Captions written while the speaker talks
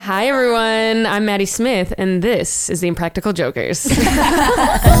Hi, everyone. I'm Maddie Smith, and this is the Impractical Jokers.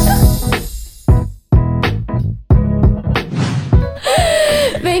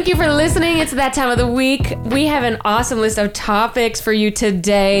 Thank you for listening. It's that time of the week. We have an awesome list of topics for you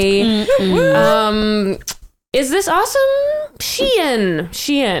today. Is this awesome? Shein.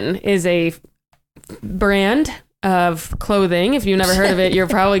 Shein is a brand of clothing. If you've never heard of it, you're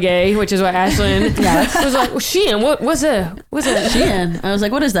probably gay, which is what Ashlyn was like. Shein, what's a Shein? I was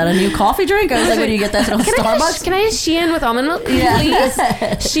like, what is that? A new coffee drink? I was like, where do you get that from Starbucks? Can I have Shein with almond milk, please?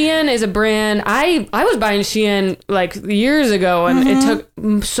 Shein is a brand. I was buying Shein like years ago, and it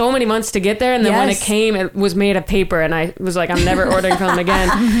took so many months to get there. And then when it came, it was made of paper, and I was like, I'm never ordering from them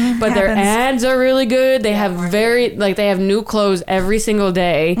again. But their ads are really good. They have they have new clothes every single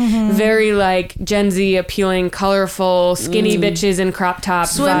day. Very like Gen Z appealing, colorful, skinny bitches in crop top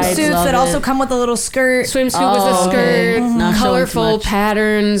swimsuits that also come with a little skirt. Swimsuit with a skirt, colorful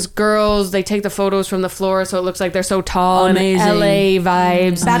patterns. Girls, they take the photos from the floor so it looks like they're so tall. Amazing. And LA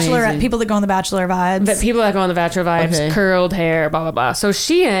vibes. Bachelorette, people that go on the Bachelor vibes. But people that go on the Bachelor vibes, curled hair, blah, blah, blah. So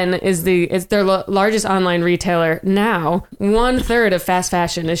Shein is their largest online retailer now. 1/3 of fast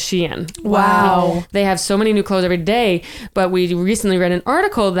fashion is Shein. Wow. They have so many new clothes every day, but we recently read an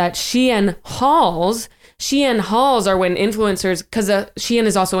article that Shein hauls are when influencers, because Shein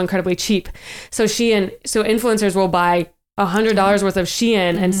is also incredibly cheap. So influencers will buy $100 worth of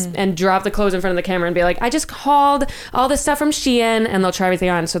Shein and drop the clothes in front of the camera and be like, I just hauled all this stuff from Shein, and they'll try everything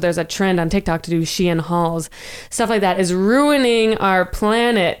on. So there's a trend on TikTok to do Shein hauls. Stuff like that is ruining our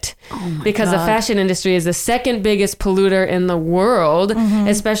planet because the fashion industry is the second biggest polluter in the world,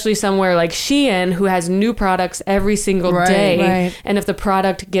 especially somewhere like Shein, who has new products every single day. Right. And if the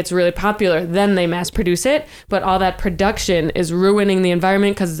product gets really popular, then they mass produce it. But all that production is ruining the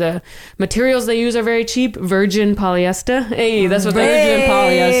environment because the materials they use are very cheap. Virgin polyester. Hey, that's what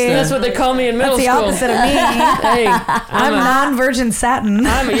polyester. That's what they call me in middle school. That's the opposite of me. Hey, I'm non-virgin satin.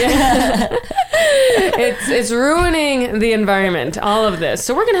 It's ruining the environment, all of this.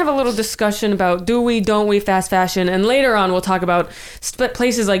 So we're going to have a little discussion about don't we fast fashion, and later on we'll talk about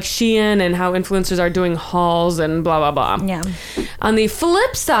places like Shein and how influencers are doing hauls and blah, blah, blah. Yeah. On the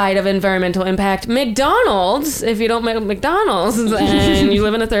flip side of environmental impact, McDonald's, if you don't make McDonald's and you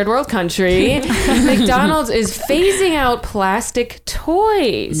live in a third world country, McDonald's is phasing out plastic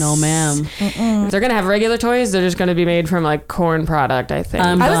toys. No, ma'am. They're going to have regular toys. They're just going to be made from like corn product, I think.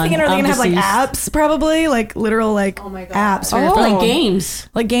 I was thinking, are they going to have like apps probably? Like literal apps. For your phone. Like games.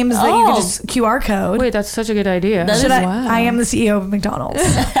 Like games that you can just QR code. Wait, that's such a good idea. I am the CEO of McDonald's.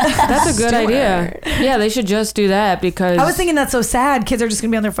 That's a good idea. Yeah, they should just do that because... I was thinking that's so sad. Kids are just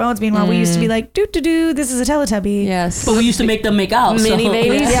going to be on their phones. Meanwhile, we used to be like, do, this is a Teletubby. Yes. But we used to make them make out. Mini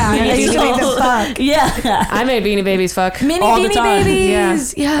babies? Yeah, I used to make them fuck. Yeah. I made Beanie Babies fuck. Mini all the time.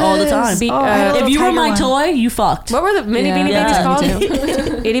 babies. Yeah. Yes. All the time. If you were my toy, you fucked. What were the mini Beanie Babies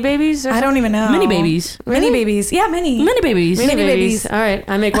called? Itty Babies? I don't even know. Mini babies. Mini babies. Yeah, mini. Mini babies. Mini babies. All right,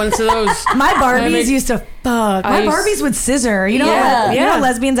 I make one of those. My Barbies used to fuck. My Barbies would scissor. You know, you know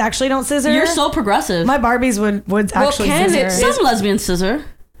lesbians actually don't scissor? You're so progressive. My Barbies would actually scissor. Some lesbians scissor.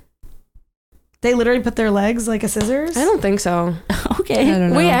 They literally put their legs like a scissors? I don't think so. Okay. I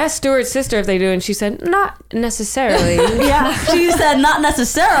don't know. We asked Stuart's sister if they do, and she said, not necessarily. Yeah. She said not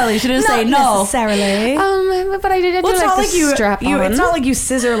necessarily. She didn't say no. Not necessarily. But I did It's like not the like strap on. It's not like you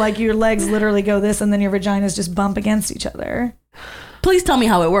scissor, like your legs literally go this and then your vaginas just bump against each other. Please tell me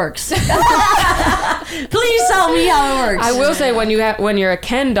how it works. Please tell me how it works. I will say when you're a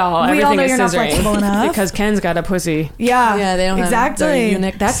Ken doll, we all everything know is you're not scissoring flexible enough. because Ken's got a pussy. Yeah, they don't exactly.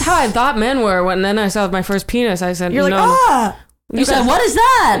 have That's how I thought men were. When then I saw my first penis, I said, You're like, no. You said, what is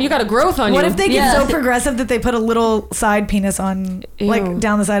that? You got a growth on you. What if they get so progressive that they put a little side penis on, like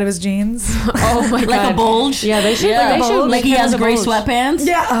down the side of his jeans? Oh my god, like a bulge. Yeah, they should. Yeah. They should like he has gray sweatpants.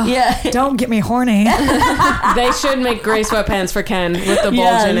 Yeah, yeah. Don't get me horny. They should make gray sweatpants for Ken with the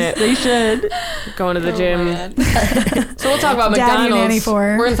bulge in it. They should. Going to the gym. So we'll talk about Daddy McDonald's. nanny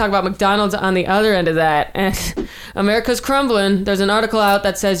for. We're going to talk about McDonald's on the other end of that. And America's crumbling. There's an article out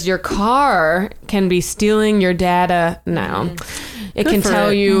that says your car can be stealing your data now. It can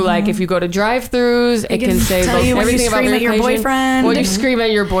tell you, like, if you go to drive-thrus, it can say tell you when you everything about scream at your location. boyfriend. When you scream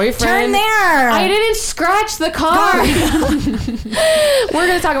at your boyfriend. Turn there. I didn't scratch the car. We're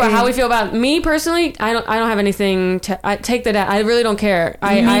going to talk about how we feel about me personally. I don't have anything to take the data. I really don't care.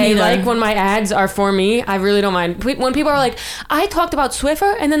 I like when my ads are for me. I really don't mind. When people are like, I talked about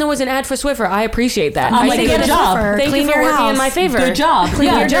Swiffer and then there was an ad for Swiffer. I appreciate that. I'm I like, think good it is- job. Thank Clean you for your working in house. my favor. Good job.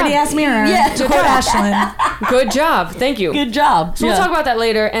 Clean your dirty ass mirror. Yeah. To quote Ashlyn. Good job. Thank you. Good job. So we'll talk about that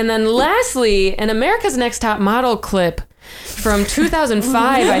later. And then lastly, an America's Next Top Model clip from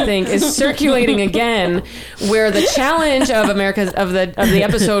 2005, I think, is circulating again, where the challenge of the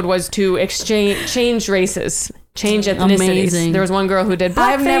episode was to change races. Change ethnicities. Amazing. There was one girl who did blackface.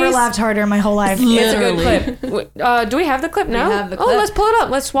 I've never laughed harder in my whole life. It's a good clip. Do we have the clip now? We have the clip. Oh, let's pull it up.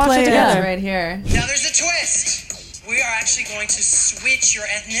 Let's watch Play it it. together. Right here. Now there's a twist. We are actually going to switch your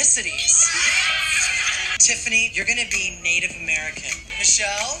ethnicities. Tiffany, you're going to be Native American.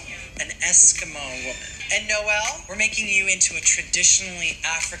 Michelle, an Eskimo woman. And Noelle, we're making you into a traditionally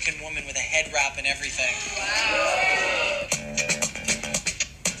African woman with a head wrap and everything.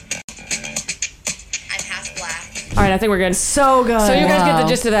 I'm half black. All right, I think we're good. So good. So you guys get the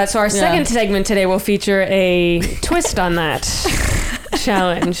gist of that. So our second segment today will feature a twist on that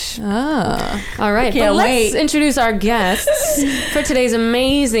challenge. Oh. All right, but let's introduce our guests for today's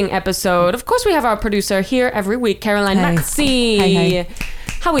amazing episode. Of course, we have our producer here every week, Caroline Maxey. Hey.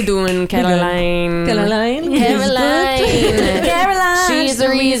 How we doing, Caroline? Caroline. Caroline. She's the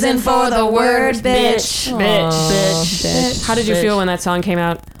reason for the word bitch. Bitch. How did you feel when that song came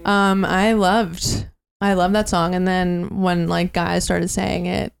out? I loved that song, and then when like guys started saying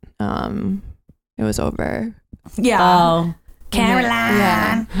it, it was over. Yeah. Oh. Caroline.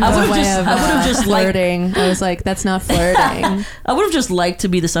 Yeah. I would have just liked. flirting. I was like, that's not flirting. I would have just liked to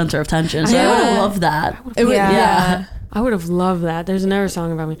be the center of attention. So I would have loved that. It would, Yeah. I would have loved that. There's another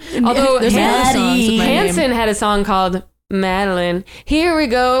song about me. Although There's other songs with my name. Hanson had a song called Madeline. Here we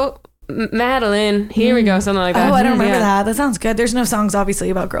go. Madeline. Here we go. Something like that. Oh, I don't remember that. That sounds good. There's no songs, obviously,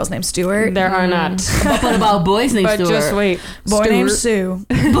 about girls named Stuart. There are not. But about boys named But Stuart. just wait. Boy named Sue.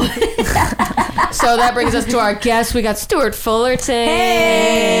 So that brings us to our guest. We got Stuart Fullerton.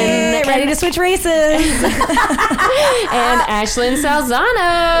 Hey, ready to switch races. And Ashlyn Salzano.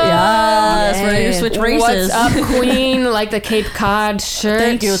 Yes, ready to switch races. What's up, queen? Like the Cape Cod shirt.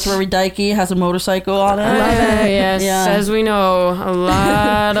 Thank you. It's Rory Dykey, has a motorcycle on it. Yes, Yeah. as we know, a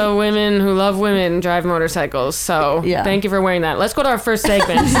lot of women who love women drive motorcycles. So Yeah. thank you for wearing that. Let's go to our first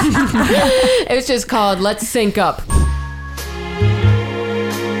segment. It's just called Let's Sync Up.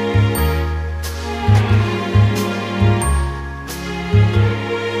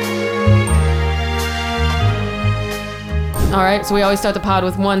 All right, so we always start the pod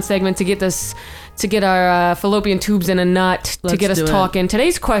with one segment to get our fallopian tubes in a nut, to Let's get us do it. talking.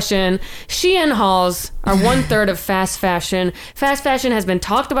 Today's question: Shein hauls are 1/3 of fast fashion. Fast fashion has been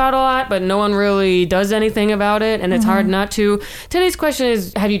talked about a lot, but no one really does anything about it, and it's hard not to. Today's question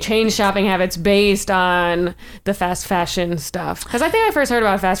is: have you changed shopping habits based on the fast fashion stuff? Because I think I first heard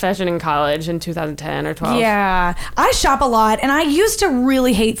about fast fashion in college in 2010 or 12. Yeah, I shop a lot, and I used to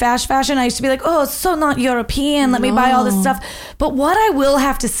really hate fast fashion. I used to be like, oh, it's so not European. Let me buy all this stuff. But what I will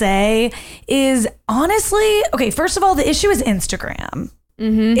have to say is, honestly, okay, first of all, the issue is Instagram.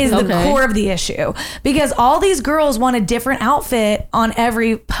 Is the core of the issue, because all these girls want a different outfit on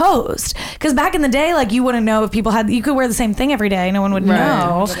every post. Because back in the day, like, you wouldn't know if people you could wear the same thing every day, no one would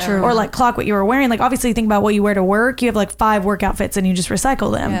know. That's true. Or like clock what you were wearing. Like, obviously, you think about what you wear to work, you have like 5 work outfits and you just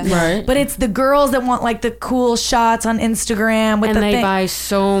recycle them. Right. But it's the girls that want like the cool shots on Instagram with And the they thing. buy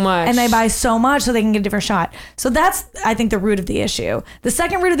so much. And they buy so much so they can get a different shot. So that's, I think, the root of the issue. The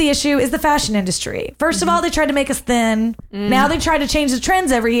second root of the issue is the fashion industry. First of all, they tried to make us thin. Now they try to change the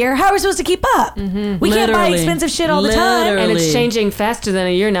trends every year. How are we supposed to keep up? We can't buy Literally. expensive shit all the time. and it's Literally. changing faster than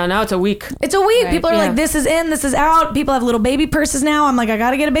a year now. Now it's a week. It's a week. Right. People are like, this is in, this is out. People have little baby purses now. I'm like, I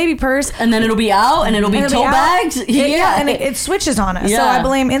got to get a baby purse. And then it'll be out, and it'll be And it'll tote be out. bags. Yeah, and it switches on us. So Yeah. I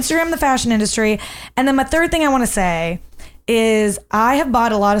blame Instagram, the fashion industry. And then my third thing I want to say is I have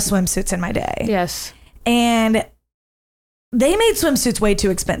bought a lot of swimsuits in my day. Yes. And they made swimsuits way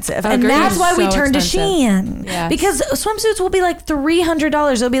too expensive. And Agreed. that's why we So turned expensive. to Shein. Yes. Because swimsuits will be like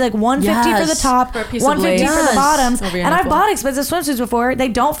 $300. It'll be like $150 for the Yes. top, For a piece of $150 for the lace. bottoms. Over your And I've nipple. bought expensive swimsuits before. They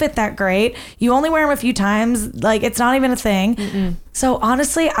don't fit that great. You only wear them a few times. Like, it's not even a thing. So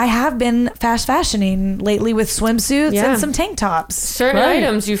honestly, I have been fast fashioning lately with swimsuits Yeah. and some tank tops. Certain Right.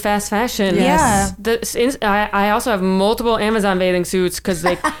 items you fast fashion. Yes. I also have multiple Amazon bathing suits because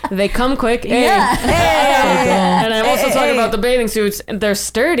they come quick. Hey. And I'm also talking about the bathing suits. They're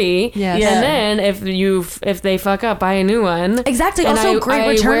sturdy. Yes. Yeah. And then if they fuck up, buy a new one. Exactly. And Also, great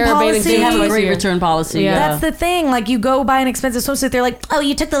return wear a bathing policy. suit They have a twice great year. return policy. Yeah. Yeah. That's the thing. Like, you go buy an expensive swimsuit, they're like, oh,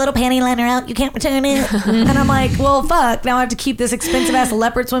 you took the little panty liner out. You can't return it. And I'm like, well, fuck. Now I have to keep this expensive ass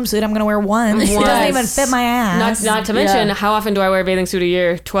leopard swimsuit I'm going to wear once. It doesn't Once. even fit my ass. Not to mention, Yeah. how often do I wear a bathing suit a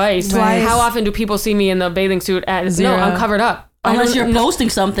year? Twice. How often do people see me in the bathing suit? No, Zero. I'm covered up. Unless you're posting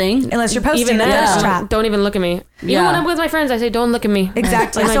something. Unless you're posting Even it. that, It's a trap. don't even look at me. Even when I'm with my friends, I say, don't look at me.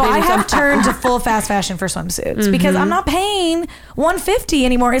 Exactly. Like So my I baby have self. turned to full fast fashion for swimsuits because I'm not paying $150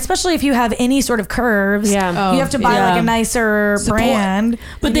 anymore, especially if you have any sort of curves. Yeah. You have to buy Yeah. like a nicer brand.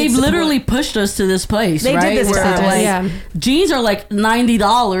 But they've literally pushed us to this place. They did right? this to Where, us. like, Yeah. jeans are like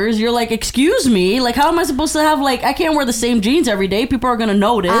 $90. You're like, excuse me, like how am I supposed to have like I can't wear the same jeans every day? People are gonna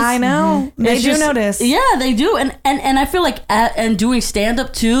notice. I know. They It's do just- notice. Yeah, they do. And I feel like and doing stand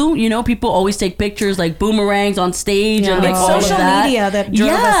up too, you know, people always take pictures like boomerangs on stage and like Like all social of that. media that drove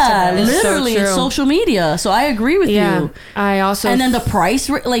us to Yeah, this. It's so literally it's true. social media. So I agree with Yeah. you. I also. And then the price,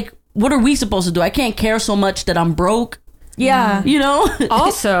 like what are we supposed to do? I can't care so much that I'm broke, Yeah. you know?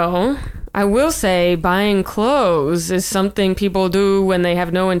 Also, I will say buying clothes is something people do when they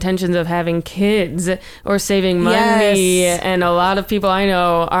have no intentions of having kids or saving money. Yes. And a lot of people I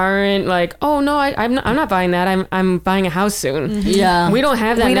know aren't like, oh no, I'm not buying that. I'm buying a house soon. Yeah. We don't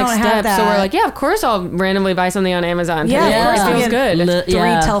have that We next don't step, have so we're that. like, yeah, of course I'll randomly buy something on Amazon. Yeah, Of course, of it course. feels good. 3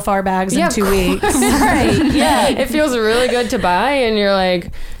 Telfar bags Yeah, in of 2 weeks. Right. Yeah. It feels really good to buy, and you're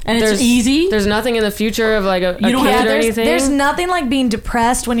like, And it's there's- easy. There's nothing in the future of like a You don't kid have- or there's, anything. there's nothing like being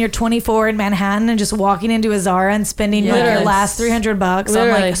depressed when you're 24 in Manhattan and just walking into a Zara and spending like Yes. your last $300 on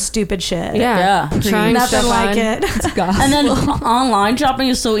Literally. like stupid shit. yeah, Yeah. trying Nothing stuff like on. it. And then online shopping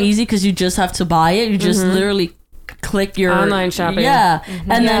is so easy because you just have to buy it. You just literally click your Online shopping. Yeah,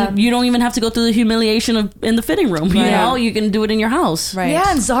 and Yeah. then you don't even have to go through the humiliation of in the fitting room. You Right. know, you can do it in your house. Right. Yeah,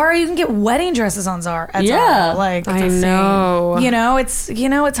 and Zara, you can get wedding dresses on Zara. At Yeah. Zara. Like I know.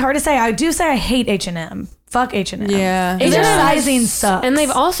 it's hard to say. I do say I hate H&M. Fuck H&M. Yeah. Their H&M sizing sucks. And they've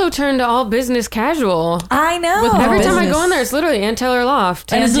also turned to all business casual. I know. With Every time I business. go in there, it's literally Ann Taylor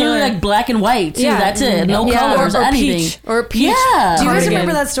Loft. And it's literally Taylor. like black and white too. Yeah. That's it. No Yeah. colors, or anything. peach. Or peach. Yeah. do you guys cardigan.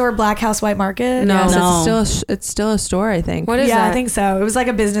 remember that store, Black House White Market? No. Yes, No. it's still a store, I think. What is yeah, that? I think so. It was like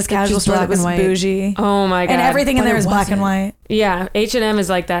a business casual just store that black was and white. bougie. Oh my god. And everything in But there it is black and wasn't. white. Yeah, H&M is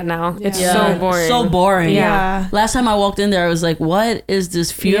like that now. It's Yeah. so boring. So boring. Yeah. Last time I walked in there, I was like, "What is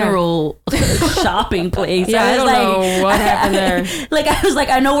this funeral shopping place?" Yeah, I was don't like, know what happened there. Like I was like,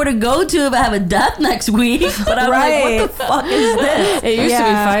 I know where to go to if I have a death next week, but I'm like, what the fuck is this? It used to be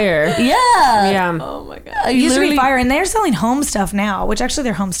Yeah. fire. Yeah. Yeah. Oh my god. It used to be fire, and they're selling home stuff now, which actually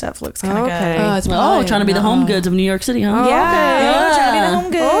their home stuff looks kind of Okay. good. Oh, it's Oh, probably trying to be the home not. goods of New York City, huh? Yeah, trying to be the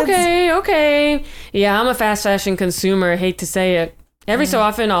home goods. Okay. Yeah, I'm a fast fashion consumer. I hate to say it. Every so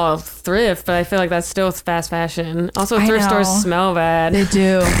often I'll thrift, but I feel like that's still fast fashion. Also, I thrift stores know. smell bad. They do.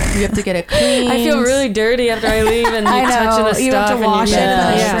 You have to get it clean. I feel really dirty after I leave, and you I touching know. the You stuff. have to wash it and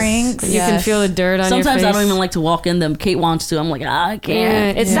then it yeah. shrinks. You can Yes. feel the dirt on your Sometimes face. I don't even like to walk in them. Kate wants to. I'm like, I Yeah,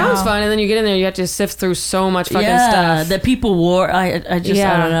 can't. it sounds fun, and then you get in there, you have to sift through so much fucking Yeah, stuff. that people wore. I just,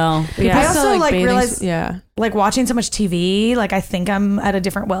 Yeah. I don't know. Yeah. I also like bathing realize suit- yeah. like watching so much TV, like I think I'm at a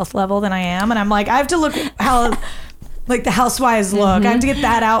different wealth level than I am, and I'm like I have to look how like the housewives look. I have to get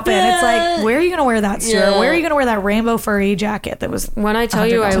that outfit. And it's like, where are you gonna wear that shirt? Yeah. Where are you gonna wear that rainbow furry jacket that was When I tell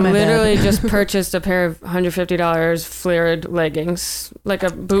you, I $100 literally just purchased a pair of $150 flared leggings, like a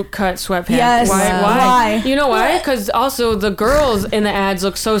boot cut sweatpants. Yes. Why? Wow. Why? Why? You know why? Because also the girls in the ads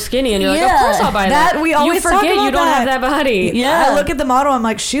look so skinny, and you're like, of Yeah. course I'll buy that. That- we always you talk forget about you don't have that. that body. Yeah. I look at the model, I'm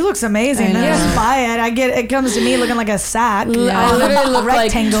like, she looks amazing. I And I know. just buy it. I get it comes to me looking like a sack. I literally look like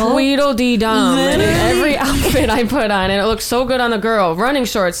rectangle. Tweedledee-Dum in Literally. every outfit I put on, and it looks so good on the girl. Running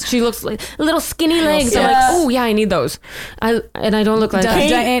shorts, she looks like little skinny legs. I'm like, Yeah. oh yeah, I need those. I don't look like Don't-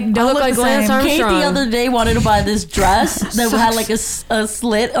 Kate- don't I look look like the Lance same. Kate Armstrong. the other day wanted to buy this dress that had like a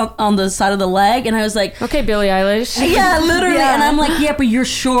slit on the side of the leg, and I was like, Okay, Billie Eilish. yeah, literally. Yeah. And I'm like, yeah, but you're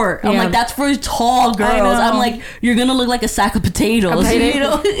short. I'm Yeah. like, that's for tall girls. know. I'm like, you're gonna look like a sack of potatoes. potato- You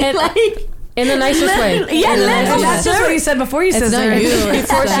know, And- like. In the nicest way. Yeah, In the literally. nicest And way. that's just what you said before you said not that. you.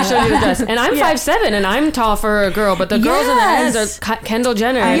 Before she showed you the dress. And I'm 5'7", and I'm tall for a girl, but the girls in the ads Yes. are Kendall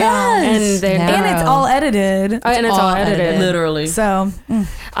Jenner. Yes. And they're Yeah. And it's all edited. and it's all edited. Literally. So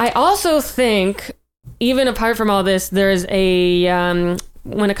I also think, even apart from all this, there's a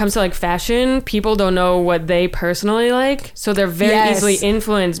when it comes to like fashion, people don't know what they personally like, so they're very Yes. easily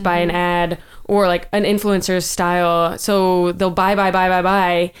influenced by an ad or like an influencer's style. So they'll buy,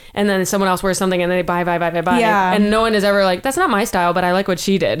 and then someone else wears something and they buy. Yeah. And no one is ever like, that's not my style, but I like what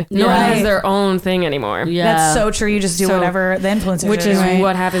she did. No one Right. has their own thing anymore. Yeah. that's so true. You just do So- whatever the influencers Which are is doing.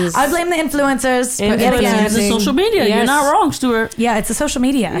 what happens. I blame the influencers. Influencers. Yet again. It's the social media. You're Yes. not wrong, Stuart. Yeah, it's the social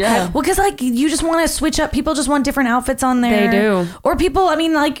media. Yeah. Well, because like you just want to switch up. People just want different outfits on there. They do. Or people, I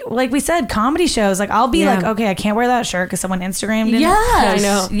mean, like we said, comedy shows. Like I'll be Yeah. like, okay, I can't wear that shirt because someone Instagrammed it. Yes. I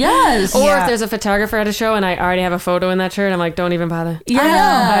know. Yes. Or Yeah. if there's a photographer at a show and I already have a photo in that shirt, I'm like, don't even bother.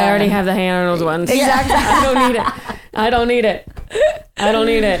 Yeah. I already have the Hey Arnold ones. Exactly. I don't need it. I don't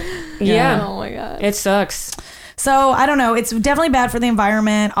need it. Yeah. Oh my god. It sucks. So I don't know. It's definitely bad for the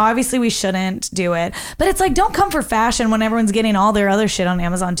environment. Obviously, we shouldn't do it. But it's like, don't come for fashion when everyone's getting all their other shit on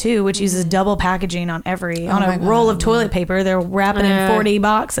Amazon too, which uses double packaging on a roll of toilet paper. They're wrapping in 40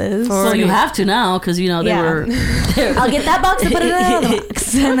 boxes. So you have to now because they were. I'll get that box and put it in another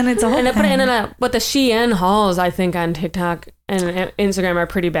box, and then it's a whole. And they put it thing. in but the Shein hauls, I think, on TikTok and Instagram are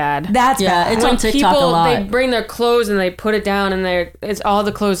pretty bad. That's bad. It's on TikTok a lot. They bring their clothes and they put it down and it's all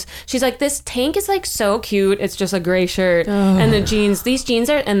the clothes. She's like, this tank is like so cute. It's just a gray shirt and the jeans. These jeans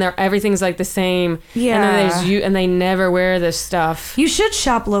everything's like the same. Yeah. And then there's and they never wear this stuff. You should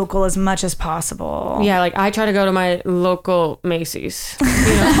shop local as much as possible. Yeah, like I try to go to my local Macy's. You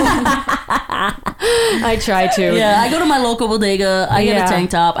know? I try to. Yeah, I go to my local bodega. I get Yeah. a tank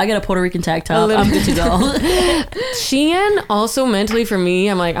top. I get a Puerto Rican tank top. I'm good to go. Shein also mentally for me,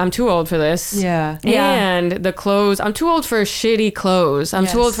 I'm like, I'm too old for this. Yeah. And the clothes, I'm too old for shitty clothes. I'm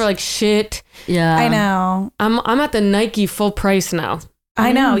too Yes. old for like shit. Yeah, I know. I'm at the Nike full price now.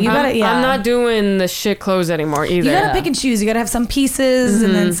 I know. You gotta. Yeah. I'm not doing the shit clothes anymore either. You gotta pick and choose. You gotta have some pieces,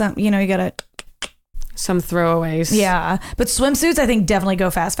 and then some. You gotta. Some throwaways. Yeah, but swimsuits, I think, definitely go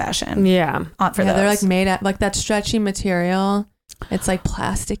fast fashion. Yeah. For Yeah, those. they're like made out like that stretchy material. It's like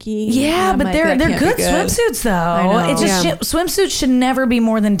plasticky. Yeah, but they're good swimsuits though. I know. It's just Yeah. swimsuits should never be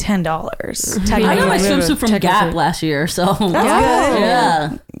more than $10. I got my Yeah. swimsuit from Gap Technically. last year, so That's good. yeah.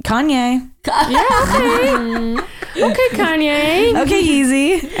 Kanye. Okay, Kanye. Okay,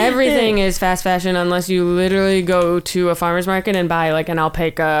 Yeezy. Everything is fast fashion unless you literally go to a farmer's market and buy like an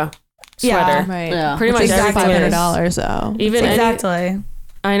alpaca sweater. Right. Yeah. Pretty much It's like everything is. $500 though. Even Exactly.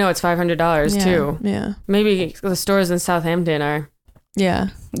 I know it's $500 Yeah. too. Yeah. Maybe the stores in Southampton are. Yeah.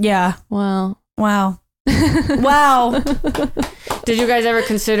 Yeah. Well. Wow. Wow. Did you guys ever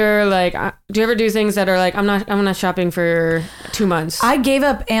consider like? Do you ever do things that are like I'm not shopping for 2 months? I gave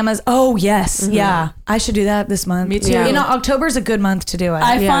up Amazon. Oh yes, yeah. I should do that this month. Me too. Yeah. October's a good month to do it.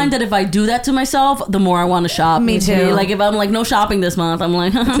 I find that if I do that to myself, the more I want to shop. Me too. Like if I'm like no shopping this month, I'm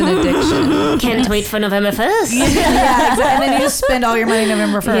like It's an addiction. Can't wait for November 1st. yeah, exactly. And then you just spend all your money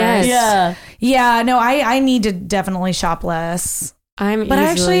November 1st. Yes. yeah. Yeah, no, I need to definitely shop less. But I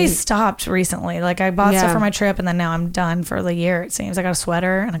actually stopped recently. Like I bought stuff Yeah. for my trip, and then now I'm done for the year. It seems I got a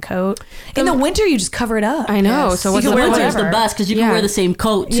sweater and a coat. In the winter, you just cover it up. I know. So what's You the can wear point? Winter's the whatever. best because you can Yeah. wear the same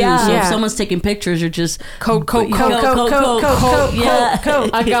coat too. Yeah. So if Yeah. someone's taking pictures, you're just Coat. Coat. Yeah.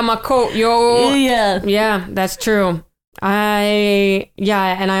 I got my coat, yo. yeah. Yeah, that's true.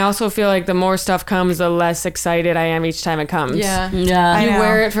 And I also feel like the more stuff comes, the less excited I am each time it comes. Yeah. Yeah. I You know.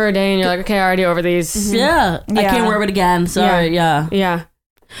 wear it for a day and you're like, okay, I already over these. Yeah. I Yeah. can't wear it again. Sorry. Yeah. Yeah.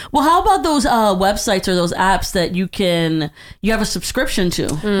 Well, how about those websites or those apps that you have a subscription to?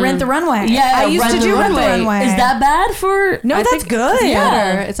 Rent the Runway. Yeah, I used to do Rent the Runway. Is that bad for? No, I that's think good. it's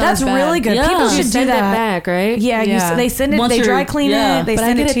better. It's not That's as bad. really good. Yeah. People You should do Send it that. back, right? Yeah, Yeah. they send it. Once They you're- dry clean yeah. it. They But I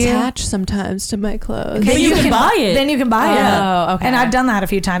send get it to you. attached sometimes to my clothes. But you can buy it. Then you can buy it. Oh, okay. And I've done that a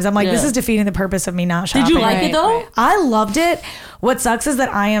few times. I'm like, this Yeah. is defeating the purpose of me not shopping. Did you like Right, it though? right. I loved it. What sucks is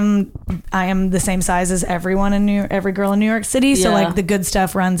that I am the same size as everyone in every girl in New York City. So Yeah. like the good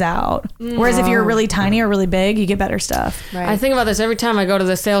stuff runs out. Whereas if you're really tiny or really big, you get better stuff. Right. I think about this every time I go to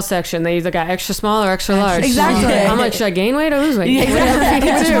the sales section. They either got extra small or extra large. Exactly. I'm like, should I gain weight or lose weight?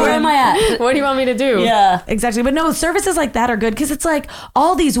 Exactly. Where am I at? What do you want me to do? Yeah. Exactly. But no, services like that are good because it's like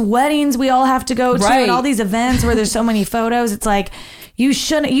all these weddings we all have to go to Right. and all these events where there's so many photos. It's like we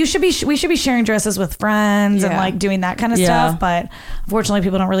should be sharing dresses with friends and Yeah. like doing that kind of Yeah. stuff. But unfortunately,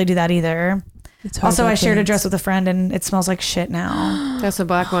 people don't really do that either. It's hard Also, to I shared a balance. dress with a friend and it smells like shit now. That's a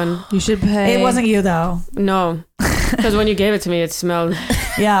black one. You should pay. It wasn't you though. No. Because when you gave it to me, it smelled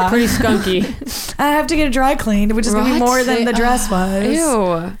Yeah. pretty skunky. I have to get it dry cleaned, which is going to be What? more than the dress was.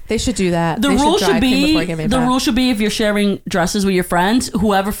 Ew. They should do that. The They rule dry should clean before be giving it the back. rule should be if you're sharing dresses with your friends,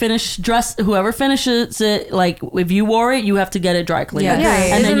 whoever finishes it, like if you wore it, you have to get it dry cleaned, Yeah.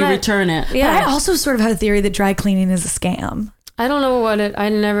 Yeah, and then isn't you that- return it. But I Yeah. also sort of have a theory that dry cleaning is a scam. I don't know what it. I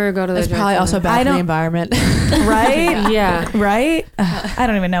never go to the. It's dry probably also cleaner. I bad for don't- the environment. Right? Yeah. Right? I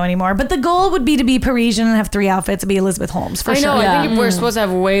don't even know anymore. But the goal would be to be Parisian and have 3 outfits and be Elizabeth Holmes for I sure. know. Yeah. I think we're supposed to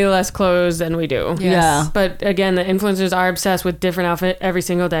have way less clothes than we do. Yes. Yeah. But again, the influencers are obsessed with different outfit every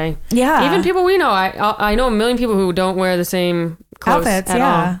single day. Yeah. Even people we know. I know a million people who don't wear the same clothes outfits. at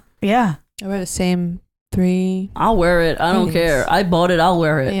Yeah. all. Yeah. I wear the same 3. I'll wear it. I don't Yes. care. I bought it. I'll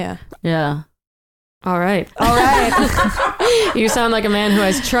wear it. Yeah. Yeah. All right. All right. You sound like a man who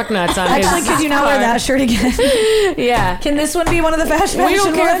has truck nuts on Actually, his could you not wear that shirt again? Yeah. Can this one be one of the fashion We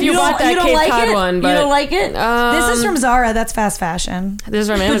don't care if ones? you bought that you don't Cape like Cod it? one, but you don't like it? This is from Zara. That's fast fashion. this is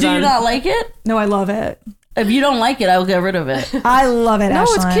from But do Amazon. you not like it? No, I love it. If you don't like it, I will get rid of it. I love it. No,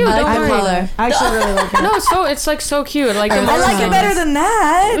 it's Ashlyn. cute. I Don't like the worry. color. I actually really like it. No, it's like so cute. Like I like it better than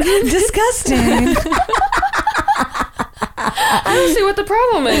that. Disgusting. I don't see what the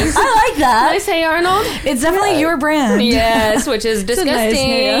problem is. I like that. Nice, hey Arnold. It's definitely your brand. Yes, which is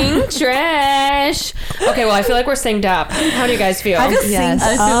disgusting. Trash. Okay, well, I feel like we're synced up. How do you guys feel? I just Yes.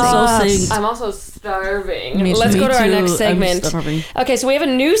 think I feel so synced. I'm also starving. Me Let's go to our too. next I'm segment. starving. Okay, so we have a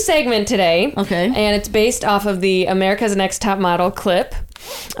new segment today. Okay. And it's based off of the America's Next Top Model clip.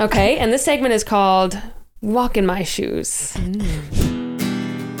 Okay, and this segment is called Walk in My Shoes.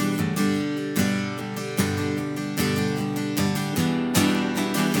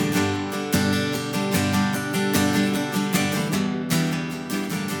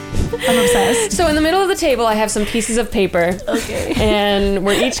 I'm obsessed. So in the middle of the table, I have some pieces of paper. Okay. And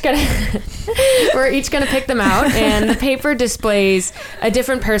we're each gonna pick them out, and the paper displays a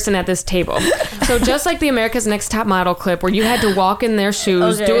different person at this table. So just like the America's Next Top Model clip, where you had to walk in their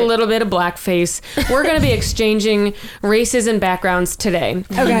shoes, Okay. do a little bit of blackface, we're gonna be exchanging races and backgrounds today.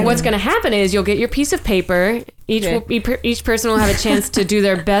 Okay. What's gonna happen is you'll get your piece of paper. Each person will have a chance to do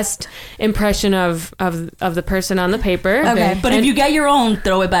their best impression of the person on the paper. Okay. But if you get your own,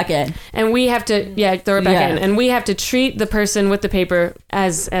 throw it back in. And we have to, throw it back Yeah. in. And we have to treat the person with the paper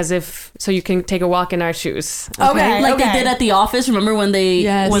as if, so you can take a walk in our shoes. Okay. Like they did at the office. Remember when they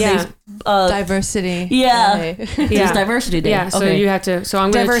Yes. when Yeah. they Diversity. Yeah. Day. There's diversity day. Yeah, so Okay. you have to, so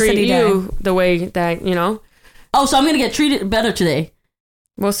I'm going to Diversity treat you the way that, Oh, so I'm gonna get treated better today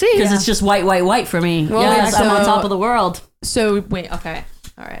we'll see. because it's just white for me. Well, yes, I'm on so- top of the world. So wait, okay.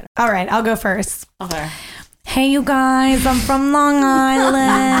 All right. All right, I'll go first. Okay. Hey, you guys, I'm from Long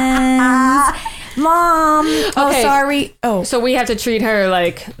Island. Mom. Oh, Okay. sorry. Oh. So we have to treat her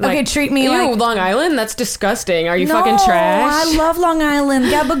like Okay, treat me ew, like- Long Island? That's disgusting. Are you No, fucking trash? I love Long Island.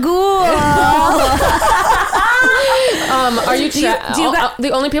 Gabagool. Are you Do you got-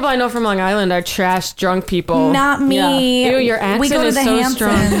 the only people I know from Long Island are trash drunk people. Not me. Ew, your accent We go to is the so Hamptons.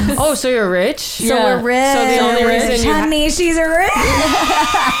 strong. Oh, so you're rich? So Yeah. we're rich. So the only reason you Honey, she's rich.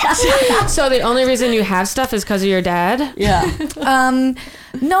 So the only reason you have stuff is because of your dad? Yeah.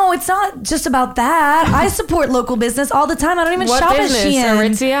 No, it's not just about that. I support local business all the time. I don't even What shop business? at Shein.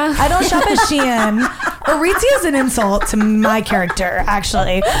 Aritzia? I don't shop at Shein. Aritzia is an insult to my character,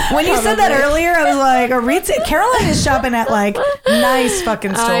 actually. When you said that earlier, I was like, Aritzia. Caroline is shopping at like nice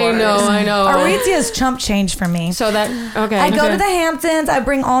fucking stores. I know. Aritzia is chump change for me. So that, okay. I go to the Hamptons. I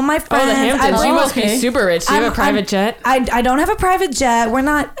bring all my friends. Oh, the Hamptons. I bring, You must be super rich. Do you have a private jet? I don't have a private jet. We're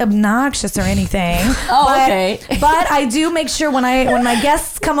not obnoxious or anything. Oh, but, okay. But I do make sure when my guests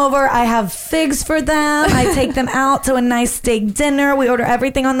come over, I have figs for them. I take them out to a nice steak dinner. We order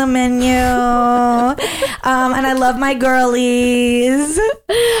everything on the menu. And I love my girlies.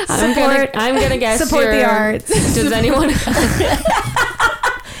 I'm gonna guess support the arts. Does anyone? You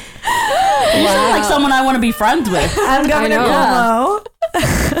sound like someone I want to be friends with. I'm Governor know. Cuomo.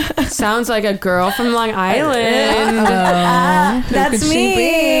 Sounds like a girl from Long Island. That's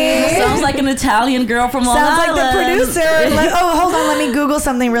me. Sounds like an Italian girl from Long Sounds like Island. the producer. Hold on. Let me Google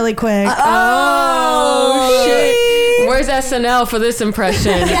something really quick. Oh shit! Where's SNL for this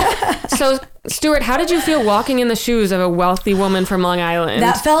impression? So, Stuart, how did you feel walking in the shoes of a wealthy woman from Long Island?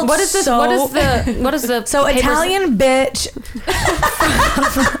 That felt What is this? so- What is the? So paper- Italian bitch.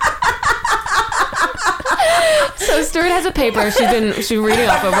 So Stuart has a paper. She's reading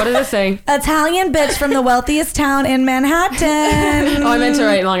off of. What does it say? Italian bitch from the wealthiest town in Manhattan. Oh, I meant to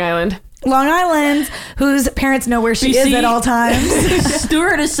write Long Island. Long Island, whose parents know where she You is see? at all times.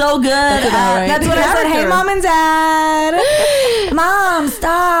 Stuart is so good. right. That's what I said. Hey, Character. Mom and Dad. Mom,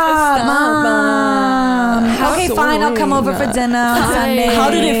 stop. Mom. How Okay, so fine. I'll come over for dinner on Hi. Sunday. How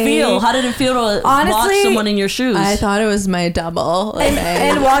did it feel? How did it feel to watch Honestly, someone in your shoes? I thought it was my double. Like,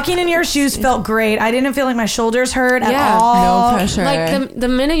 And walking in your shoes felt great. I didn't feel like my shoulders hurt at Yeah. all. no pressure. Like the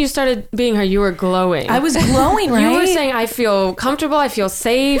minute you started being her, you were glowing. I was glowing, right? You were saying, I feel comfortable, I feel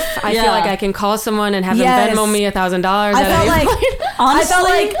safe, I Yeah. feel like I can call someone and have Yes. them Venmo me $1,000. I felt like I felt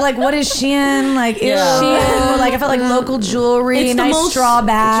Honestly? like what is Shein? Like Yeah. Shein. Like I felt like local jewelry, It's the nice most- straw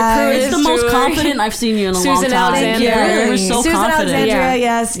bag. It's the most jewelry. confident I've seen you in a long Susan time. Alexander. You were so Susan confident. Alexandria,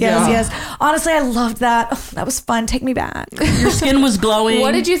 Yeah. yes. Honestly, I loved that. Oh, that was fun. Take me back. Your skin was glowing.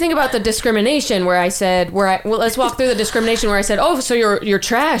 What did you think about the discrimination where I said, well, let's walk through the discrimination where I said, oh, so you're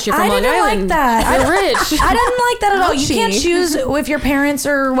trash, you're from I Long didn't Island. like that. You're rich. I didn't like that at all. You Ouchie. can't choose if your parents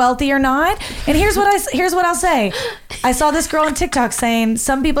are wealthy or not. And here's what I'll say. I saw this girl on TikTok saying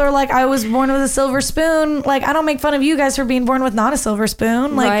some people are like, I was born with a silver spoon. Like, I don't make fun of you guys for being born with not a silver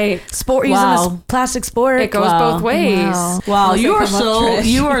spoon. Like, Right. sport using a plastic sport. It goes both ways. Wow, Unless you they are come up so trash.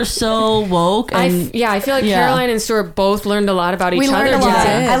 you are so woke. I And feel like Yeah. Caroline and Stuart both learned a lot about each We other. learned a lot.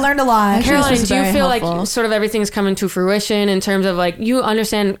 today. I learned a lot. Caroline, was do you very feel helpful. like sort of everything's coming to fruition in terms of like you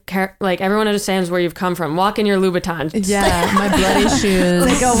understand, like everyone understands where you've come from? Walk in your Louboutins. Yeah, my bloody shoes.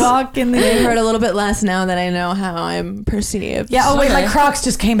 Like a walk in They the. hurt a little bit less now that I know how I'm perceived. Yeah. Oh wait, Okay. my Crocs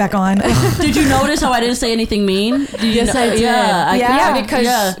just came back on. did you notice how I didn't say anything mean? Did you Yes, I did. Yeah, Yeah,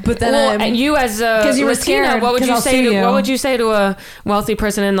 because But then well, I'm- you as a 'Cause you were Latina, scared, what would 'cause you I'll say? sue you. What would you say to a wealthy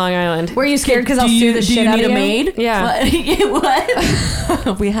person in Long Island? Were you scared because I'll do sue you, the do shit you out need of a you? maid? Yeah.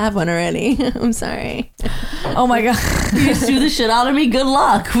 What? we have one already. I'm sorry. Oh my god. You sue the shit out of me? Good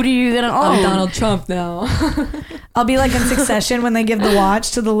luck. What are you gonna own? I'm Donald Trump now. I'll be like in Succession when they give the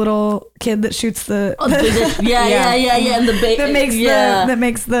watch to the little kid that shoots the. Yeah. And the that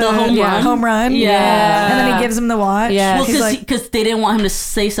makes the home run. home run. Yeah. And then he gives him the watch. Yeah. Well, He's because like, they didn't want him to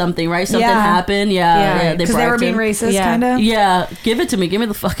say something, right? Something Yeah. happened. Yeah. Yeah. because they were bribed being him. racist, Yeah. kind of. Yeah, give it to me. Give me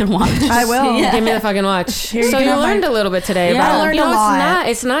the fucking watch. I will. Yeah. Give me the fucking watch. you So go, you my- learned a little bit today. Yeah. about, I learned you know, a lot.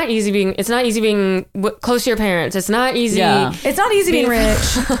 It's not easy being close to your parents. It's not easy. Yeah. It's not easy being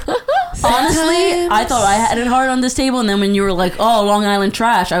rich. Honestly, I thought I had it hard on this table, and then when you were like, "Oh, Long Island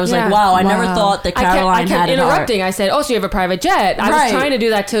trash," I was Yeah. like, "Wow, I never Wow. thought that I Caroline kept had it hard." interrupting. I said, "Oh, so you have a private jet?" I was Right. trying to do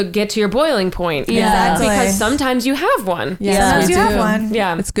that to get to your boiling point. Yeah. Exactly. Because sometimes you have one. Yes, Sometimes we you have do. one.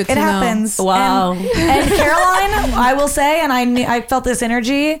 Yeah. It's good to It know. happens. Wow. And Caroline, I will say, and I felt this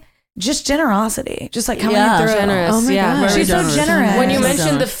energy, just generosity, just like coming Yeah, through. Generous. Oh my yeah. God. She's so generous. When you So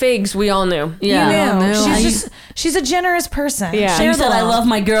mentioned the figs, we all knew. Yeah. You knew. no. She's a generous person. Yeah. Share You the said I love. love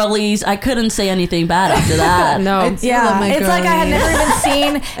my girlies. I couldn't say anything bad after that. No. I do Yeah, love my it's like I had girlies. never even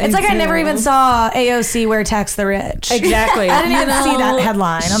seen. It's like I never do. even saw AOC wear tax the rich. Exactly. I didn't even see that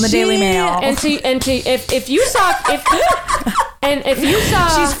headline on the Daily Mail. And if you saw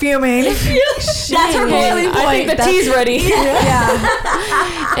She's fuming. That's her boiling point. I think the tea's ready.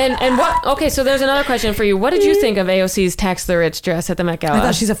 Yeah. And what? Okay, so there's another question for you. What did you think of AOC's Tax the Rich dress at the Met Gala? I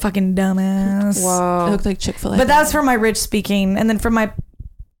thought she's a fucking dumbass. It Whoa. looked like Chick-fil-A. But that's from my rich speaking, and then from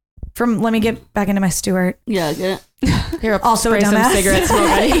let me get back into my Stuart. Yeah. Here, Also a spray some dumbass. cigarette smoke.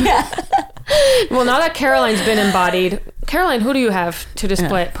 Well, now that Caroline's been embodied, Caroline, who do you have to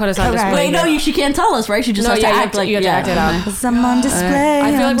display? Put us on Okay. display. Wait, no, here? she can't tell us, right? She just No, has yeah, to you act have to- like you have to act it out. Cause I'm on display.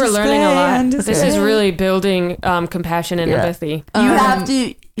 I feel like on we're learning a display, lot. on This display. is really building compassion and empathy. You have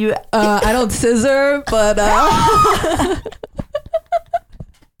to. You. I don't scissor, but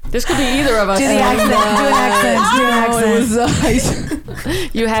This could be either of us. Do the accent. Do an accent. Do an accent.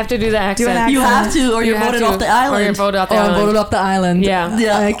 You have to do the accent. Do an accent. You have to, or You you're have voted to, off the Or island. you're voted off the I island. voted off the island. Yeah.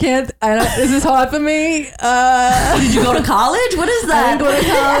 Yeah. I can't. This is hard for me. Did you go to college? What is I that? didn't go to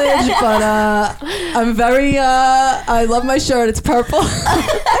college, but I'm very. I love my shirt. It's purple.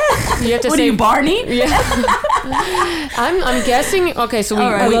 You have to What say are you, Barney? Yeah. I'm guessing. Okay, so we.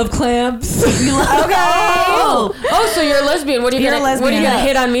 All right. I we- love clamps. Oh, so you're a lesbian. What are you You're a gonna? What are you lesbian. gonna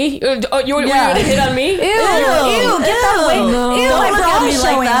hit on me? Were you gonna hit on me? Ew, get that away. No. Ew, Don't my look bra at me is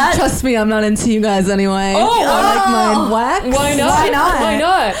like showing. that. Trust me, I'm not into you guys anyway. Oh, I like mine wax. Why not? Why not? Why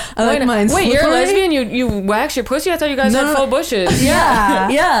not? I like Why not? mine Wait, you're a slippery. lesbian? You wax your pussy? I thought you guys No, had no. full bushes. Yeah.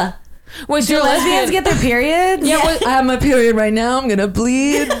 Yeah. Wait, so Do you're lesbians lesbian? get their periods? Yeah. What, I have my period right now. I'm gonna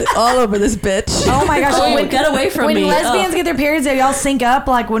bleed all over this bitch. Oh my gosh. Oh, when get away from when me. lesbians Oh. get their periods, do y'all sync up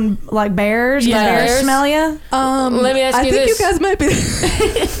like when bears? Yeah. When bears Bears? smell you? Let me ask I you think this. you guys might be.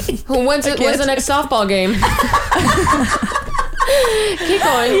 when's the next softball game? Keep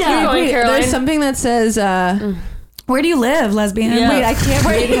going. Keep going, Wait, Caroline. there's something that says. Where do you live, lesbian? Yeah. Wait, I can't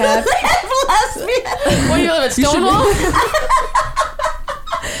read half. Where do you live at Stonewall?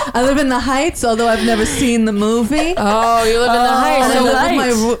 I live in the Heights, although I've never seen the movie. Oh, you live in the Heights. And I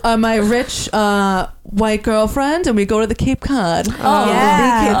So live with my rich white girlfriend, and we go to the Cape Cod. Yeah.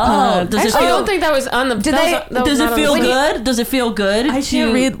 The Cape Oh, Cod. does it Actually, I feel? don't think that was on the. Did that they- was- that was Does not it on feel the- good? Does it feel good? I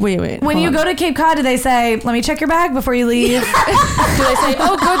can't read. Wait. When hold you on. go to Cape Cod, do they say, let me check your bag before you leave? Do they say,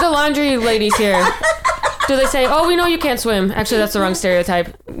 "Oh, good, the laundry lady's here"? Do they say, "Oh, we know you can't swim"? Actually, that's the wrong stereotype.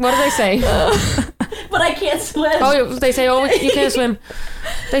 What do they say? But I can't swim. Oh, they say, "Oh, you can't swim."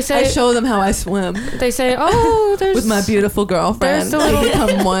 They I say, show them how I swim they say, "Oh, there's." with my beautiful girlfriend. There's the little- We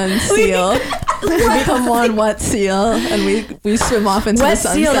become one seal. We become one wet seal, and we swim off into Wet the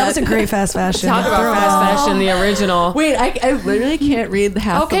sunset. seal, that was a great fast fashion. Talk about fast fashion, the original. Wait, I literally can't read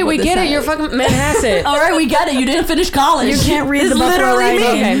half. Okay, of what we this get it. says. You're fucking Manhasset. All right, we get it. You didn't finish college. You can't read It's the Buffalo literally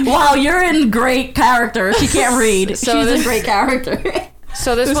writing. me. Wow, you're in great character. She can't read. So She's this- in great character.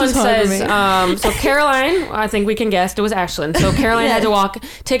 So this one is hard for says, so Caroline, I think we can guess it was Ashlyn. So Caroline had to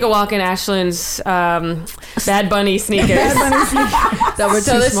take a walk in Ashlyn's Bad Bunny sneakers. That were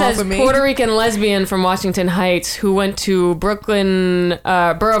So too this small says for me. Puerto Rican lesbian from Washington Heights who went to Brooklyn,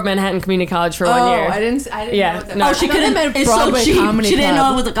 Borough of Manhattan Community College for 1 year. I didn't Yeah, know what that no, was. she I thought they couldn't. meant It's so Broadway cheap. Comedy She didn't Club.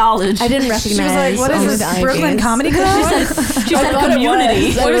 know it was a college. I didn't recognize. She was like, what only is the this, eye Brooklyn gaze. Comedy Club? She said thought it community.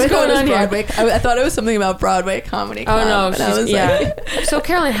 was. I What is really thought going it was on here? Broadway. I thought it was something about Broadway Comedy Club. Oh no, and I was like, So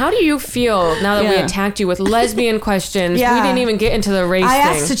Caroline, how do you feel now that we Yeah. attacked you with lesbian questions? Yeah. We didn't even get into the race I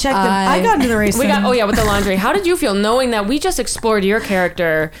thing. asked to check I got into the race We thing. got with the laundry. How did you feel knowing that we just explored your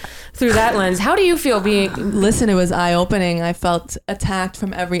character through that lens? How do you feel being? listen, it was eye-opening. I felt attacked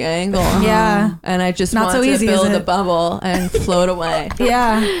from every angle. Yeah. And I just Not wanted so easy, to is build it? a bubble and float away.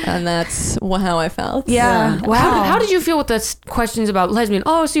 Yeah. And that's how I felt. Yeah. Wow. How did you feel with the questions about lesbian?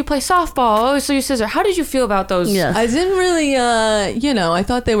 Oh, so you play softball? Oh, so you scissor? How did you feel about those? Yeah. I didn't really, I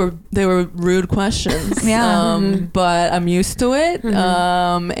thought they were rude questions. Yeah. But I'm used to it.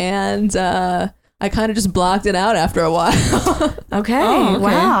 And I kind of just blocked it out after a while. Okay. Oh, okay.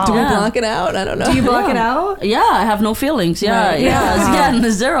 Wow. Do we Yeah. block it out? I don't know. Do you block it out? Yeah, I have no feelings. Yeah, Right. yeah,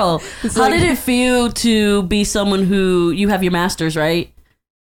 the zero. How like- did it feel to be someone who you have your master's, right?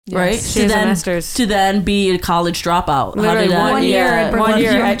 Right. She has a master's. To then be a college dropout. How Literally did that? 1 year at One Brooklyn.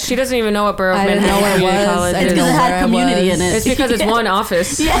 year. She doesn't even know what Borough of I didn't know Manhattan what it Community was. College I is. didn't Because know it had where I community was. in it. It's because it's one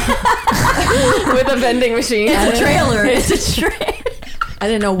office with a vending machine. It's a trailer. It's a trailer. I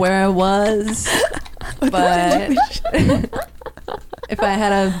didn't know where I was, but if I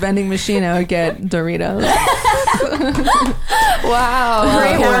had a vending machine, I would get Doritos. Wow.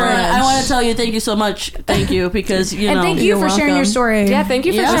 Great Caroline, work. I want to tell you thank you so much. Thank you because you And know. thank you You're for sharing your welcome. story. Yeah, thank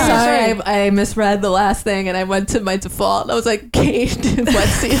you for Yeah. sharing your Sorry, story. I misread the last thing, and I went to my default. I was like, Kate, wet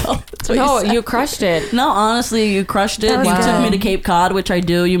seal. That's what No, said. you crushed it. No, honestly, you crushed it. That was You good. took me to Cape Cod, which I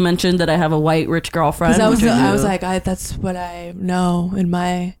do. You mentioned that I have a white rich girlfriend. Because which I do. was like, that's what I know in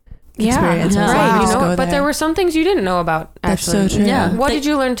my Yeah. experience. I was Yeah. like, Right, just go but there were some things you didn't know about. That's Ashlyn. so true. Yeah. What did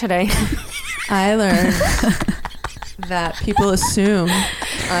you learn today? I learned that people assume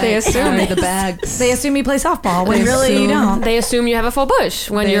They I assume. carry the bags. They assume you play softball when They really you assume- don't. They assume you have a full bush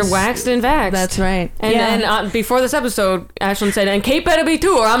when They you're ass- waxed and vaxxed. That's right. And Yeah. then before this episode, Ashlyn said, "And Kate better be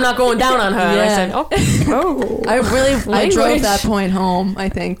too, or I'm not going down on her." And I Yeah. said, "Oh, I Language. drove that point home, I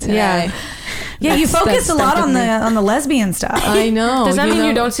think, today. Yeah. Yeah, you That's- focus that a lot stuck on with the me. on the lesbian stuff. I know. does that mean you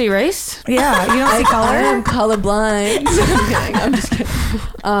know, don't see race?" Yeah, you don't see I color. am colorblind. I'm kidding. I'm just kidding.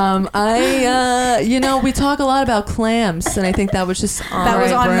 We talk a lot about clams, and I think that was just on That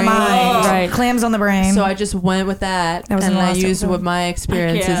was my on the brain. mind. Right. Clams on the brain. So I just went with that, That was in and the I last used episode. what my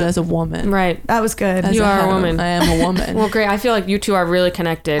experiences can't. as a woman. Right. that was good. As You are a hetero. woman. I am a woman. Well, great. I feel like you two are really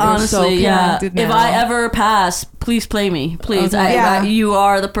connected. honestly, so yeah. connected If now. I ever pass, please play me, please. Okay. Yeah. You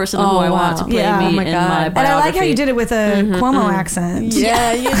are the person who Oh, I want wow. to play Yeah. me Oh my in God. my And biography. and I like how you did it with a Cuomo accent.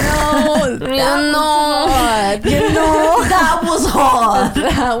 yeah, that That was hard.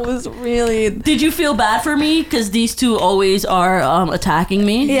 that was really. Did you feel bad for me? Because these two always are attacking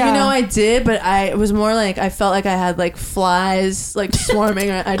me. Yeah. You know, I did, but it was more like I felt like I had like flies like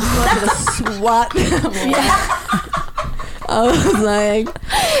swarming. I just wanted to swat them away. I was like,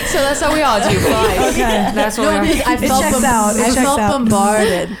 so that's how we all do. Flies. Okay. That's what no, we because are. I felt checks out. It I checks felt out.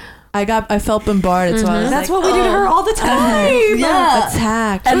 bombarded. I felt bombarded, so I was That's like, what we do to her all the time. Yeah.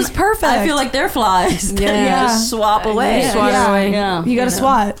 attacked. It was perfect. I feel like they're flies. Yeah. Just swap away. Yeah. Swat Yeah. away. Yeah. you got to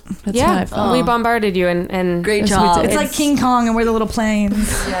swat. That's what Yeah, I felt. we bombarded you, and Great Yes, we job. did. It's like King Kong and we're the little planes.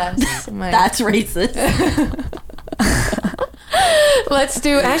 Yes, my- That's racist. let's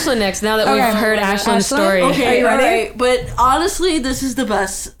do Ashlyn next. Now that Okay. we've heard Ashlyn's Ashlyn? story. Okay. Are you ready? alright. But honestly, this is the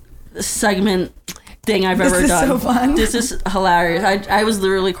best segment thing I've This ever is done. so fun. This is hilarious. I was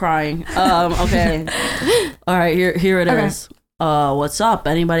literally crying. Okay. All right, here it is. Okay. What's up?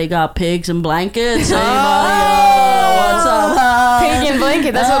 Anybody got pigs and blankets? Anybody? What's up? Pig and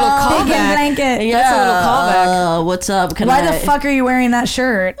blanket. That's a little Pig and callback. blanket. Yeah. That's a little callback. What's up? Can Why I, the fuck are you wearing that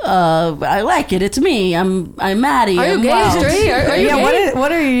shirt? I like it. It's me. I'm Maddie. Are you I'm gay, wild. straight? Are you Yeah, gay?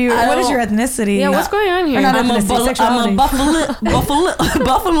 what are you? I What is don't- your ethnicity? Yeah, what's going on here? Or not I'm a ethnicity,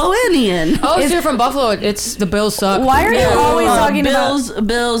 Buffaloanian. Oh, so you're from Buffalo. It's the Bills suck. Why are you always talking about?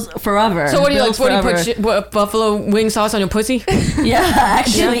 Bills forever. So what do you Bills like? What do you forever. put what, buffalo wing sauce on your pussy? Yeah,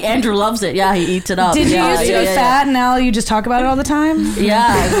 actually, Andrew loves it. Yeah, he eats it up. Did you yeah, used to yeah, be yeah, fat and now you just talk about it all the time?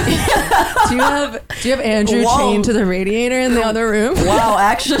 Yeah. Do you have Andrew Whoa. chained to the radiator in the other room? Wow,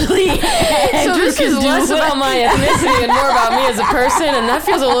 actually. So this is less about my ethnicity and more about me as a person, and that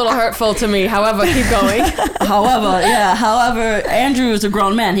feels a little hurtful to me. However, keep going. However, Andrew is a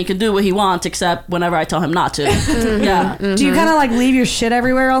grown man. He can do what he wants, except whenever I tell him not to. Yeah. Do you kind of like leave your shit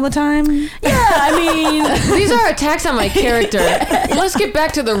everywhere all the time? Yeah, I mean, These are attacks on my character. Let's get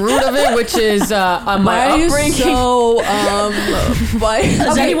back to the root of it, which is my Why are you upbringing. so why?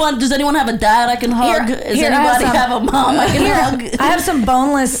 does anyone have a dad I can hug? Does here, I have anybody some. have a mom I can hug? I have some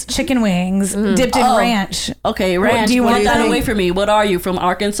boneless chicken wings dipped in ranch. Okay, Ranch, do you want get that that? away from me. What are you, from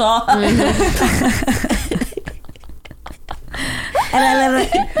Arkansas?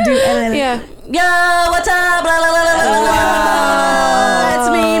 Yeah. Yo, what's up? Blah, blah, blah, blah, blah, blah. It's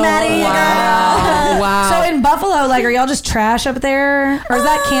me, Maddie, your girl. Wow. So in Buffalo, like, are y'all just trash up there, or is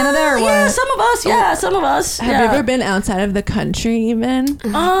that Canada or what? Yeah, some of us. Yeah, some of us. Have you ever been outside of the country even?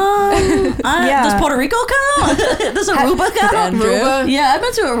 Yeah. Does Puerto Rico count? Does Aruba count? Andrew? Yeah, I've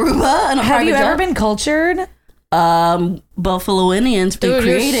been to Aruba and a Have you private ever jet. been cultured? Buffaloians, they Dude,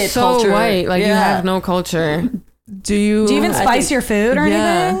 you're created so culture. white. Like, you Yeah. have no culture. Do you Do you even spice think- your food or Yeah.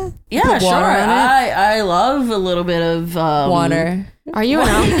 anything? Yeah, put sure. water on it? I love a little bit of water? Are you an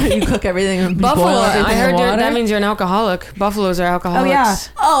alcoholic? You cook everything and Buffalo, boil everything I heard in water? that means you're an alcoholic. Buffaloes are alcoholics. Oh, yeah.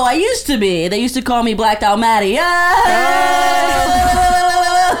 Oh, I used to be. They used to call me Blacked Out Maddie.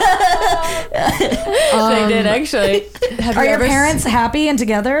 They did, actually. Have Are you your ever parents happy and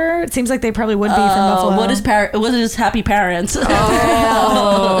together? It seems like they probably would be from Buffalo. What is happy parents?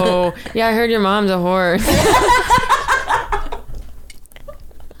 Oh. Yeah, I heard your mom's a whore.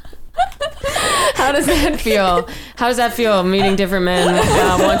 How does that feel? How does that feel, meeting different men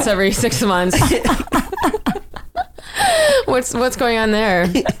once every 6 months? What's going on there?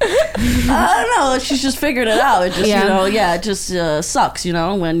 I don't know. She's just figured it out. It just, Yeah. it just sucks,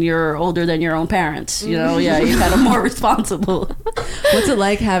 when you're older than your own parents. You're kind of more responsible. What's it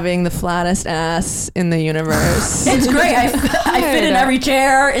like having the flattest ass in the universe? It's great. I fit in every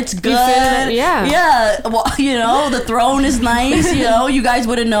chair. It's good. fit in- yeah. Yeah. Well, the throne is nice. You guys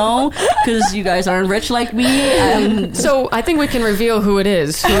wouldn't know because you guys aren't rich like me. So I think we can reveal who it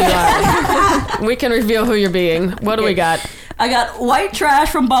is, who you are. We can reveal who you're being. What do we got? I got white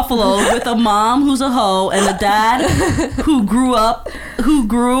trash from Buffalo with a mom who's a hoe and a dad who grew up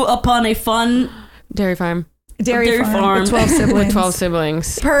on a fun Dairy farm. Dairy farm. farm. With 12 siblings. With 12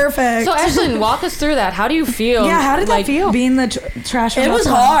 siblings. Perfect. So Ashlyn, walk us through that. How do you feel? yeah, how did that feel? Being the trash from It was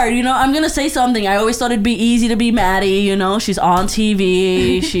Buffalo? hard, I'm gonna say something. I always thought it'd be easy to be Maddie, she's on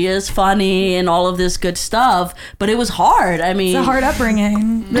TV, she is funny and all of this good stuff, but it was hard. I mean, It's a hard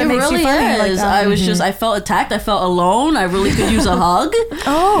upbringing. That it makes really you funny is. like that. I was just, I felt attacked. I felt alone. I really could use a hug.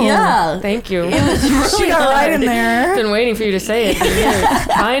 Oh. Yeah. Thank you. It was really She got right in hard. I've there. been waiting for you to say it. for years.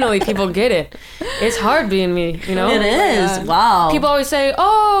 Finally, people get it. It's hard being me, It is. Wow. People always say,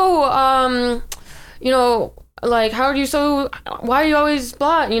 like, why are you always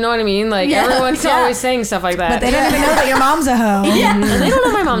blah? You know what I mean? Like, Yeah, everyone's yeah. always saying stuff like that. But they don't even know that your mom's a hoe. Yeah. And they don't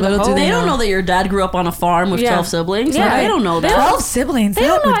know my mom's a hoe. They don't know that your dad grew up on a farm with Yeah. 12 siblings. Yeah. Like, they don't know that. 12 siblings. They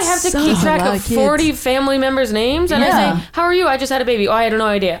don't that know would I have to suck. keep track A lot of of kids. 40 family members' names. And I Yeah. say, how are you? I just had a baby. Oh, I had no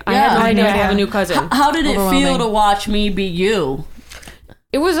idea. I Yeah. had no I idea had I no have a idea. new cousin. How did it feel Overwhelming. to watch me be you?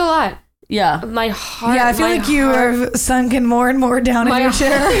 It was a lot. Yeah. My heart. Yeah, I feel my like you heart- have sunken more and more down in my your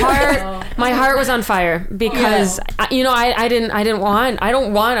chair. my heart was on fire because I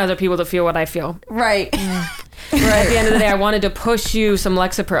don't want other people to feel what I feel. Right. At the end of the day, I wanted to push you some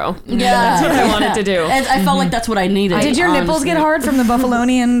Lexapro. Yeah. That's what I wanted to do. And I felt like that's what I needed. Did your nipples honestly. get hard from the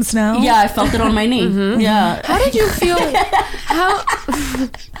Buffalonian snow? Yeah, I felt it on my knee. Yeah. How did you feel?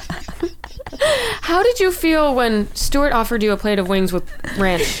 How did you feel when Stuart offered you a plate of wings with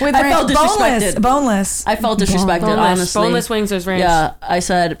ranch? With I ranch. felt disrespected. Boneless. I felt disrespected, honestly. Boneless wings with ranch. Yeah, I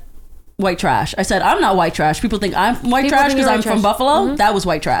said white trash. I said I'm not white trash. People think I'm white People trash think because you're I'm white from trash. Buffalo. That was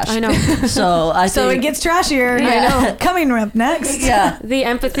white trash. I know. So So it think, gets trashier. I know. Coming up next. yeah. The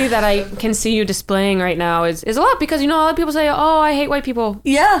empathy that I can see you displaying right now is a lot because a lot of people say, "Oh, I hate white people."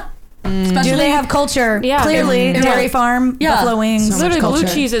 Yeah. Do they have culture? Yeah. Clearly. Yeah. Dairy farm, Yeah. Buffalo wings. So much Literally, blue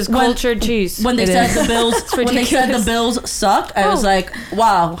culture. cheese is cultured cheese. When they said the Bills, when they said the ridiculous. Bills suck, I was Oh. like,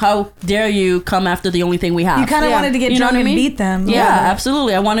 "Wow, how dare you come after the only thing we have?" You kind of Yeah. wanted to get You know drunk what I and mean? beat them. Yeah,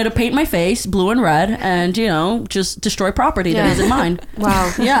 absolutely. I wanted to paint my face blue and red, and just destroy property that Yeah. isn't mine.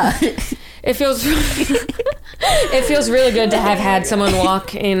 Wow. Yeah. It feels It feels really good to have had someone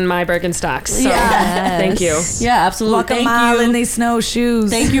walk in my Birkenstocks. So Yes. thank you. Yeah, absolutely. Walk a Thank mile you. in these snowshoes.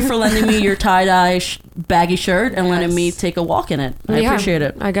 Thank you for lending me your tie-dye baggy shirt and letting me take a walk in it. I Yeah, appreciate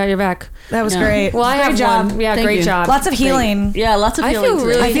it. I got your back. That was Yeah. great. Well, I great have job. one. Yeah, Thank great you. job. Lots of healing. Yeah, lots of I feeling. feel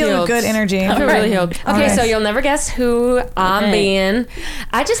really I feel healed. good energy. I feel Right. really healed. Okay, Okay. so you'll never guess who I'm Okay. being.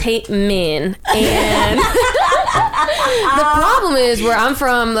 I just hate men. And the problem is where I'm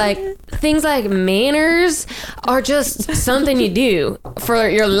from, like, things like manners are just something you do for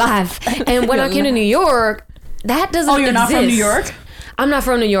your life. And when I came to New York, that doesn't Oh, you're not from exist. New York? I'm not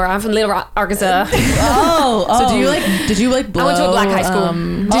from New York. I'm from Little Rock, Arkansas. Oh, So did you like blow? I went to a black high school.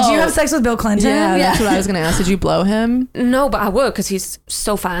 Did you have sex with Bill Clinton? Yeah, that's what I was gonna ask. Did you blow him? No, but I would because he's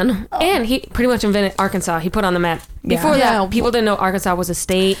so fun. And he pretty much invented Arkansas. He put on the map. Before Yeah. that, people didn't know Arkansas was a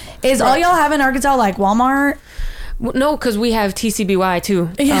state. Is all y'all have in Arkansas like Walmart? No, because we have TCBY too.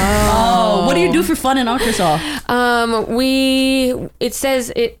 Oh, what do you do for fun in Arkansas?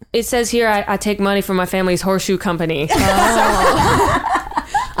 It says here I take money from my family's horseshoe company.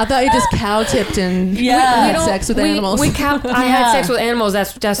 I thought you just cow tipped and Yeah. had sex with animals. I had sex with animals.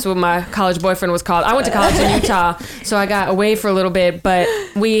 That's what my college boyfriend was called. I went to college in Utah, so I got away for a little bit. But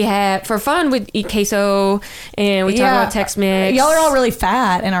we had for fun we'd eat queso and we talk about Tex-Mex. Y'all are all really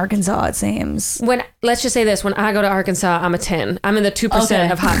fat in Arkansas, it seems. Let's just say this: when I go to Arkansas, I'm a 10. I'm in the 2% Okay.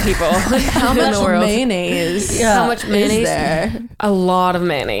 of hot people How in much the world. mayonnaise? How much mayonnaise? Is there? A lot of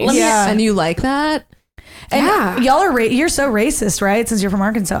mayonnaise. Yeah. And you like that? And Yeah. y'all are you're so racist, right? Since you're from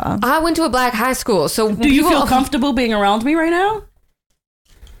Arkansas. I went to a black high school, so Do you feel comfortable being around me right now?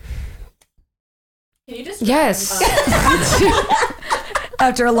 Yes.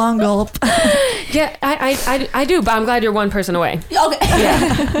 After a long gulp. Yeah, I do, but I'm glad you're one person away. Okay.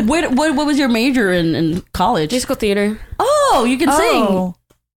 Yeah. What was your major in college? Musical theater. Oh, you can sing. Oh.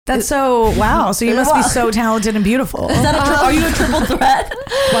 That's so wow. So you must be so talented and beautiful. Is that are you a triple threat?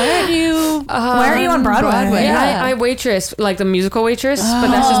 Why aren't you? Why are you on Broadway? Yeah, Yeah. I waitress, like the musical waitress, but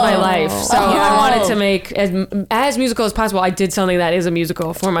that's just my life. So I wanted to make as musical as possible. I did something that is a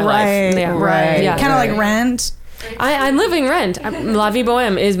musical for my life. Yeah, right. Yeah. Kind of like Rent. I'm living Rent. La Vie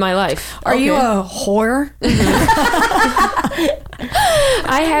Boheme is my life. Are you a whore?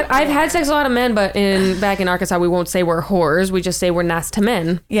 I've had sex with a lot of men, but back in Arkansas, we won't say we're whores. We just say we're nice to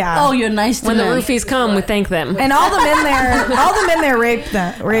men. Yeah. Oh, you're nice to When the men. roofies come, we thank them. And all the men there raped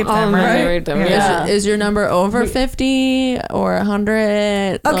them, All right? right. Them, Yeah. Is your number over 50 or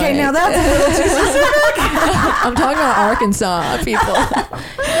 100? Okay, now that's a little too specific. I'm talking about Arkansas people.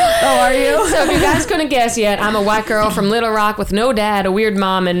 Oh, are you? So if you guys couldn't guess yet, I'm a white girl from Little Rock with no dad, a weird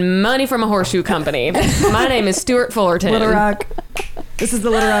mom, and money from a horseshoe company. My name is Stuart Fullerton. Little Rock. This is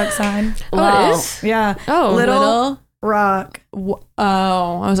the Little Rock sign. Oh, it is? Yeah. Oh, Little Rock.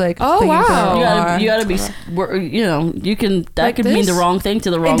 Oh, I was like, Oh, thinking wow. for You gotta be. You can. That Like could mean this? the wrong thing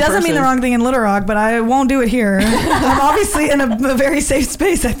to the wrong. It doesn't mean person. the wrong thing in Little Rock, but I won't do it here. I'm obviously in a very safe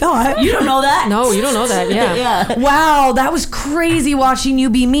space, I thought. You don't know that. No, you don't know that. Yeah. Yeah. Wow, that was crazy watching you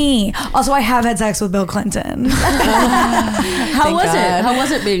be me. Also, I have had sex with Bill Clinton. How was God. it? How was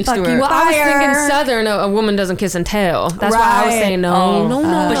it being Fuck Stuart? you. Well, I was Fire. thinking Southern, a woman doesn't kiss and tell. That's why I was Right. saying no. No.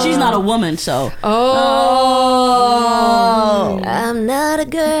 But she's not a woman, so. Oh. I'm not a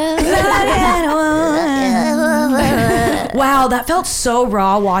girl. Wow, that felt so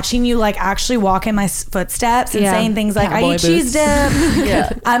raw watching you like actually walk in my footsteps and Yeah. saying things like, I Cowboy eat cheese dip. Yeah.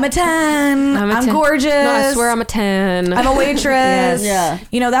 I'm a 10. a I'm 10. gorgeous. No, I swear I'm a 10. I'm a waitress. Yeah.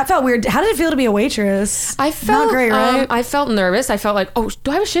 You know, that felt weird. How did it feel to be a waitress? I felt not great, right? I felt nervous. I felt like, oh,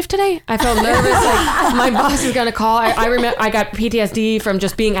 do I have a shift today? I felt nervous. Like my boss is gonna call. I remember I got PTSD from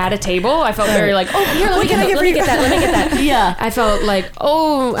just being at a table. I felt very like, oh, here, let me get that. Let me get that. Yeah. I felt like,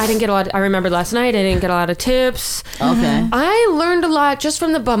 oh, I didn't get a lot. I remember last night I didn't get a lot of tips. Okay. I learned a lot just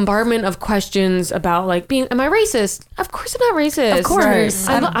from the bombardment of questions about like am I racist? Of course I'm not racist. Of course.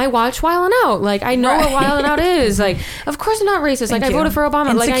 I watch Wild 'N Out. Like I know what Wild 'N Out is. Like of course I'm not racist. Like Thank I you. voted for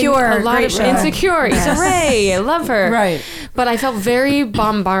Obama. Insecure, Like a lot great of show. Insecure. Issa Rae. I love her. Right. But I felt very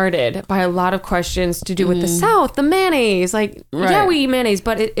bombarded by a lot of questions to do with the South, the mayonnaise. Like yeah, Right. we eat mayonnaise,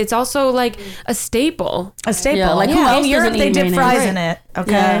 but it's also like a staple. A staple. Yeah, like who else In Europe, doesn't they eat dip mayonnaise? fries in it.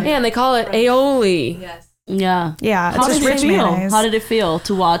 Okay. Yeah. Yeah, and they call it aioli. Yeah. Yeah, it's How just did it rich feel? mayonnaise. How did it feel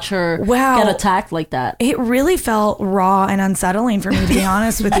to watch her Wow. get attacked like that? It really felt raw and unsettling for me, to be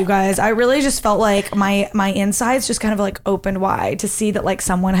honest with you guys. I really just felt like my insides just kind of like opened wide to see that like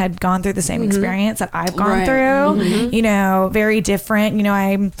someone had gone through the same experience that I've gone Right. through. You know, very different. You know,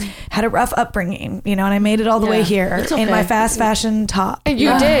 I had a rough upbringing. You know, and I made it all the way Yeah. here It's in my okay. fast fashion top.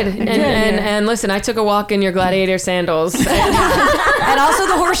 You did. And listen, I took a walk in your gladiator sandals. And also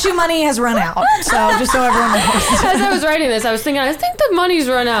the horseshoe money has run out. So just so everyone knows. As I was writing this, I was thinking, I think the money's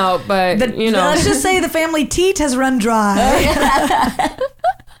run out, but Let's just say the family teat has run dry.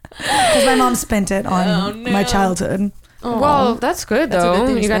 Because my mom spent it on my childhood. Well, that's good That's a good though.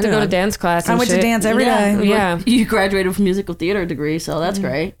 thing to You got to spend go it to on. dance class. I And went shit. to dance every day. Yeah. You graduated with musical theater degree, so that's Mm-hmm.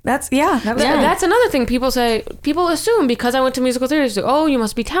 great. That was That's another thing people say. People assume because I went to musical theater, so, oh, you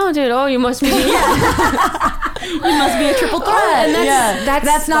must be talented. Oh, you must be. You must be a triple threat. And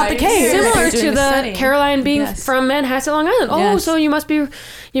that's not the case. Similar You're to doing the studying. Caroline being Yes. from Manhasset, Long Island. Oh, Yes. so you must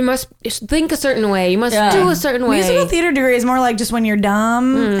think a certain way. You must Yeah. do a certain way. Musical theater degree is more like just when you're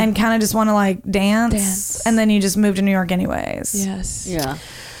dumb and kind of just want to like dance, and then you just move to New York anyways. Yes. Yeah.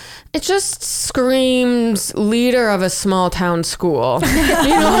 It just screams leader of a small town school.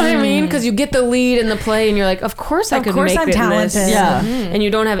 You know what I mean? Because you get the lead in the play, and you're like, of course I Of could course make I'm it in talented. this. Yeah. And you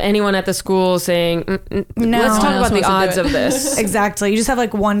don't have anyone at the school saying, No. let's talk No one about the else wants to do odds it. of this. Exactly. You just have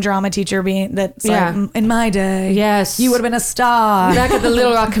like one drama teacher being that's Yeah. like, in my day, Yes. you would have been a star. Back at the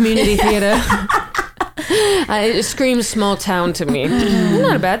Little Rock Community Theater. It screams small town to me.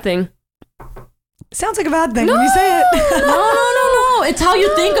 Not a bad thing. Sounds like a bad thing when you say it. No. It's how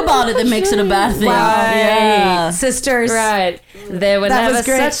you think about it that makes it a bad thing. Right. Yeah. Sisters. Right. They were That never was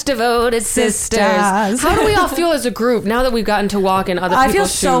great. such devoted sisters. Sisters. How do we all feel as a group now that we've gotten to walk in other I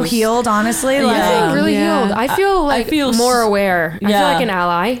people's feel so shoes? healed, honestly. I Like, feel really Yeah. healed. I feel like feel more s- aware. I feel Yeah. like an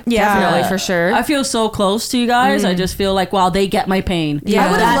ally. Yeah. Definitely, for sure. I feel so close to you guys. I just feel like, wow, they get my pain. Yeah.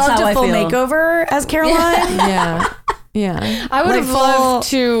 I would That's have loved how a I full feel. makeover as Caroline. Yeah. Yeah. I would Like have full loved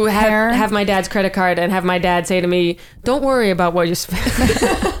to hair. have my dad's credit card and have my dad say to me, "Don't worry about what you spend.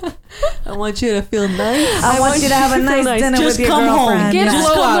 I want you to feel nice. I want you to have a nice nice. dinner Just with your come home. girlfriend. Get a Just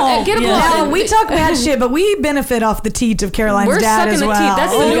come blowout. home. Get a Yeah. blowout." Now, we talk bad shit, but we benefit off the teat of Caroline's We're dad sucking as the well. teat.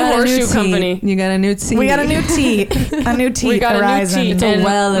 That's the You new got a new horseshoe teat. company. You got a new teat. We got a new teat. A new teat We got horizon. a new teat, a and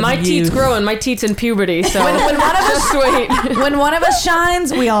well of my teat's youth. growing. My teat's in puberty, so when one of us just wait. When one of us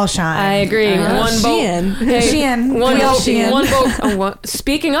shines, we all shine. I agree. One boat. Shein. Shein. One We all boat. Shein. One boat. Oh, what?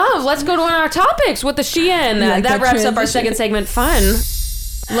 Speaking of, let's go to one of our topics with the Shein. like that that wraps up our transition? second segment. Fun.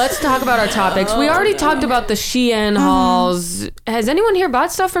 Let's talk about our topics. We already talked about the Shein hauls. Has anyone here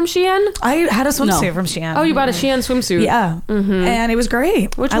bought stuff from Shein? I had a swimsuit No. from Shein. Oh, you bought a Shein swimsuit. Yeah. And it was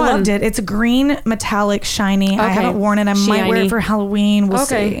great. Which I one? loved it. It's a green, metallic, shiny. I Okay. haven't worn it. I might wear Shiny. it for Halloween. We'll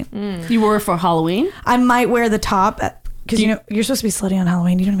Okay. see. You wore it for Halloween? I might wear the top because you know you're supposed to be slutty on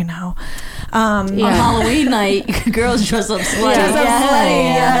Halloween. You don't even know. On Halloween night, girls dress up slutty. Dress up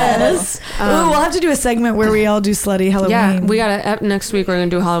slutty, Yes. Ooh, we'll have to do a segment where we all do slutty Halloween. Yeah, we got next week. We're gonna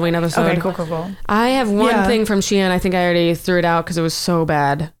do a Halloween episode. Okay, cool. I have one Yeah. thing from Shein. I think I already threw it out because it was so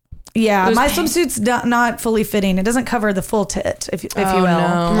bad. Yeah, There's my pain. swimsuit's not fully fitting. It doesn't cover the full tit, if you will.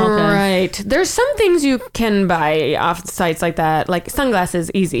 no. Okay. Right. There's some things you can buy off sites like that, like sunglasses,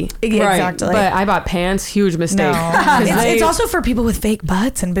 easy. Yeah, exactly. But I bought pants, huge mistake. no. 'Cause it's, they- it's also for people with fake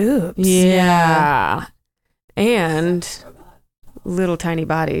butts and boobs. yeah. And little tiny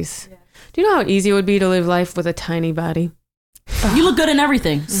bodies. Do you know how easy it would be to live life with a tiny body? You look good in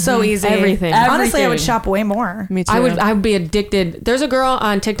everything. So easy. Everything. Honestly, I would Everything. shop way more. Me too. I would be addicted. There's a girl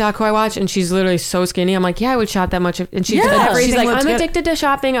on TikTok who I watch, and she's literally so skinny. I'm like, yeah, I would shop that much. And she's, Yeah. she's Everything like, looks I'm good. addicted to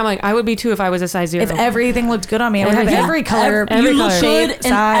shopping. I'm like, I would be too if I was a size 0. If everything looked good on me, I would have Everything. every color. Every you look color. good shape, in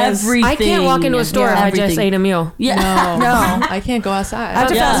size. everything. I can't walk into a store if I just Everything. ate a meal. Yeah. No. I can't go outside. I have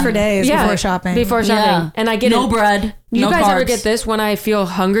to Yeah. fast for days before shopping. Before shopping. Yeah. And I get no it. bread. You no guys carbs. ever get this? When I feel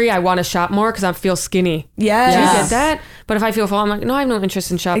hungry, I want to shop more because I feel skinny. Yes. Do you Yeah. get that? But if I feel full, I'm like, no, I have no interest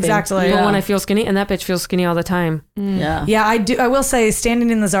in shopping. Exactly. But Yeah. when I feel skinny, and that bitch feels skinny all the time. Yeah. Yeah, I do. I will say, standing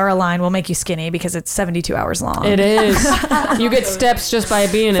in the Zara line will make you skinny because it's 72 hours long. It is. You get steps just by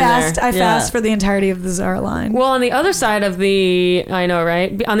being in Fast. there. I Yeah. fast for the entirety of the Zara line. Well, on the other side of the, I know,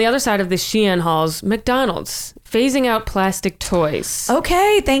 right? On the other side of the Shein hauls, McDonald's phasing out plastic toys.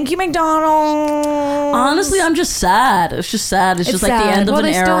 Okay, thank you, McDonald's. Honestly, I'm just sad. It's just sad. It's just like sad. the end of Well,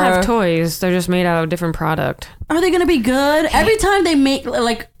 an they era. still have toys. They're just made out of a different product. Are they gonna be good? Every time they make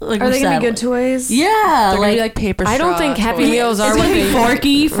like Are they gonna be good toys? Yeah, They're gonna like, be like paper I don't straw think Happy toys. Meals are it's what gonna be they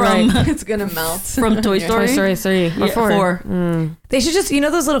Forky from Right. It's gonna melt from Toy Story. Toy Story 3 or Yeah, 4. 4. They should just,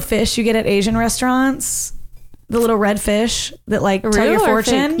 those little fish you get at Asian restaurants? The little red fish that like tell Real your or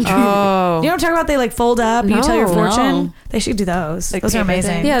fortune. fake? Oh. You know what I'm talking about? They like fold up, you tell your No. fortune. No. They should do those. Like Those are paper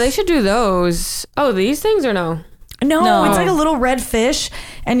amazing. things? Yeah, they should do those. Oh, these things or no? No, it's like a little red fish,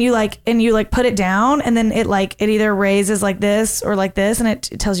 and you put it down, and then it either raises like this or like this, and it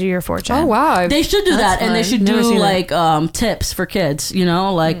tells you your fortune. Oh wow. They should do that, and they should Never do seen like tips for kids.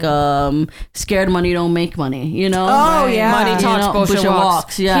 Scared money don't make money. Oh yeah. Money talks, bullshit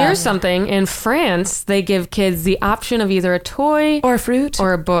walks. Yeah. Here's something. In France, they give kids the option of either a toy Or a fruit.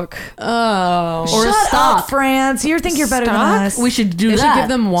 or a book. Oh. Or a Shut stock. up, France. You think you're better than Stock? us. We should do They that. should give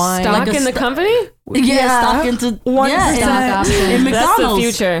them wine. Stock Like a in the company? stock into 1%. stock option. in That's McDonald's. the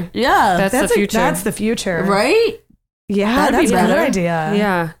future. Yeah, That's the future. That's the future. right. Yeah, That'd be that's a good better. idea.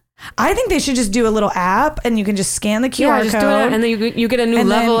 Yeah. I think they should just do a little app, and you can just scan the QR Yeah, code. just do it. And then you get a new And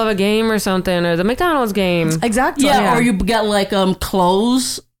level then- of a game or something, or the McDonald's game. Exactly. Yeah, or you get like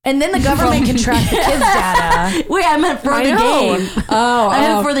clothes. And then the government can track the kids' data. Wait, I meant for I the know. game. Oh, I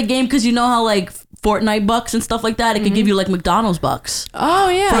meant for the game because you know how like Fortnite bucks and stuff like that. It could give you like McDonald's bucks oh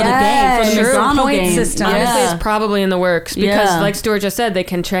for yeah. the game, for the Yes. McDonald's Point game. system. Honestly, Yeah. it's probably in the works because, Yeah. like Stuart just said, they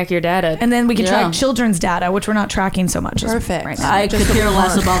can track your data. And then we can Yeah. track children's data, which we're not tracking so much. as Perfect. Right now. I could care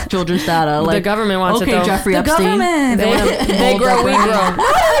less about children's data. Like, government wants it, okay, though. Jeffrey The Epstein. government. they grow, we grow.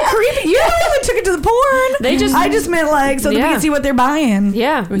 Creepy. You even took it to the porn. I just meant like so that we Yeah. can see what they're buying.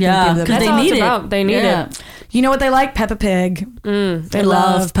 Yeah. Yeah, give them- because That's they all need it's it. about. They need Yeah. it. You know what they like? Peppa Pig. They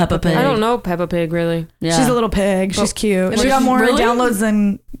love Peppa Pig. I don't know Peppa Pig really. Yeah. She's a little pig. She's cute. She She's got more really? downloads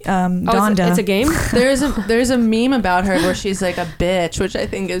than Donda. It's a game. There's a meme about her where she's like a bitch, which I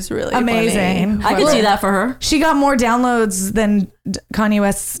think is really Amazing. I can see that for her. She got more downloads than Kanye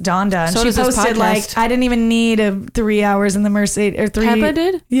West's Donda. And So she does this posted podcast. like, I didn't even need 3 hours in the Mercedes or 3. Peppa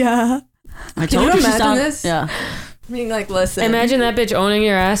did? Yeah. I Can told you she imagine sound- this? Yeah. Being like, listen. Imagine that bitch owning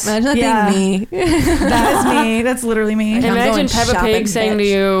your ass. Imagine that Yeah. being me. That is me. That's literally me. I'm Imagine going Peppa shopping, Pig saying to bitch.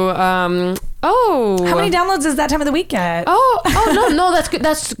 you, How many downloads does that time of the week get? no, that's good.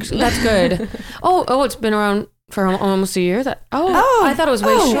 That's good. Oh, it's been around for almost a year. I thought it was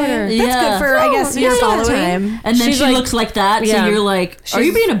way shorter. That's Yeah. good for, I guess, your following. time. And then She's she like- looks like that, Yeah. so you're like, are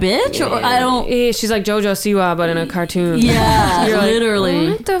you being a bitch? Or I don't. She's like JoJo Siwa, but in a cartoon. Yeah, You're like,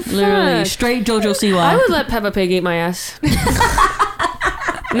 literally. what the Literally. fuck? Straight JoJo Siwa. I would let Peppa Pig eat my ass.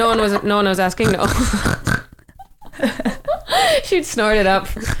 No one was asking. No. She'd snort it up.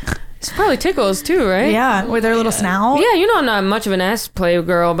 It's probably tickles too, right? Yeah, with their little snout. Yeah, you know I'm not much of an ass play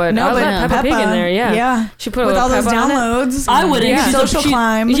girl, but No, I'll but let Peppa Pig in there. Yeah. Yeah. She put a with little all those Peppa on it. downloads. I wouldn't. Yeah. She's a- Social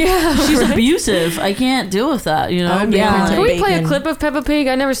climb. Yeah. She's right? abusive. I can't deal with that, you know? I would be Yeah. on Can we play a bacon. clip of Peppa Pig?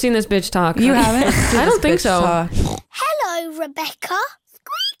 I never seen this bitch talk. You haven't? I don't think Bitch so. talk. Hello, Rebecca.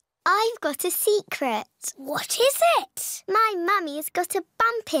 I've got a secret. What is it? My mummy's got a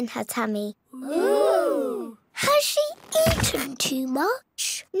bump in her tummy. Ooh. Has she eaten too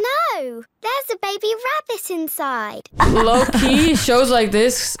much? No, there's a baby rabbit inside. Low key, shows like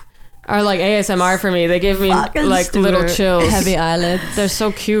this are like ASMR for me. They give me Fucking like little Stuart. chills. Heavy eyelids. They're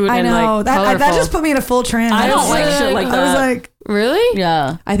so cute I and know. like that colorful. just put me in a full trance. I don't like Sick. shit like I was that. like, Really?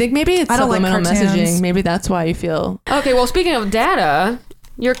 Yeah. I think maybe it's I don't like subliminal cartoons. messaging. Maybe that's why you feel. Okay, well, speaking of data,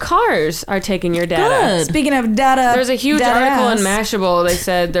 your cars are taking your data. Good. speaking of data. There's a huge dead article ass. in Mashable. They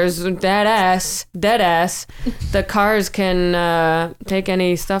said there's dead ass. The cars can take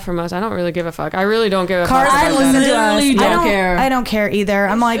any stuff from us. I don't really give a fuck. I really don't give a Cars fuck. I about listen data. to us. Literally I don't care. I don't care either.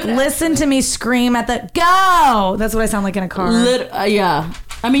 I'm like, listen to me scream at the go. That's what I sound like in a car. Yeah.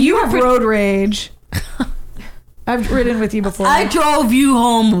 I mean, You were have road rage. I've ridden with you before. I drove you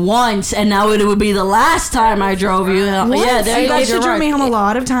home once, and now it would be the last time I drove you home. Yeah, there you you go. guys should You're drove right. me home a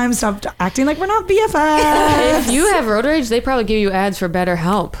lot of times. Stop acting like we're not BFFs. If you have road rage, they probably give you ads for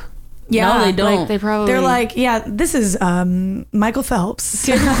BetterHelp. Yeah, No, they don't. Like they probably. They're like, yeah, this is Michael Phelps.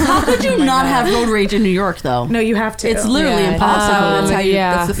 How could you not have road rage in New York, though? No, you have to. It's literally Yeah, impossible. That's how you.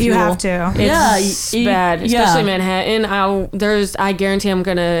 yeah. That's the you fuel. have to. It's Yeah, bad, yeah. especially Manhattan. I guarantee I'm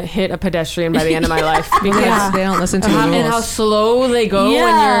gonna hit a pedestrian by the end of my life because Yeah. They don't listen to and you. how slow they go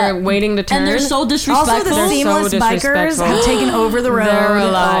Yeah. when you're waiting to turn. And they're so Also, disrespectful. the seamless so bikers disrespectful. have taken over the road. They're a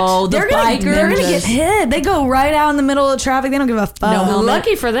lot. Oh, the They're gonna bikers. get hit. They go right out in the middle of traffic. They don't give a fuck. No helmet.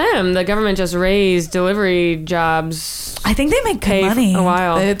 Lucky for them, the government just raised delivery jobs I think they make good pay money. a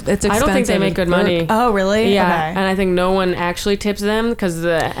while. It's I don't think they expensive. make good money. Oh, really? Yeah, Okay. and I think no one actually tips them because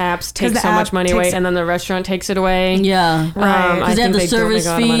the apps take the so app much money away, takes- and then the restaurant takes it away. Yeah. Right. Because they have the service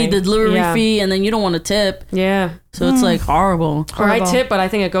fee, the delivery fee, and then you don't want to tip. Yeah, So it's like horrible. or I Horrible. tip, but I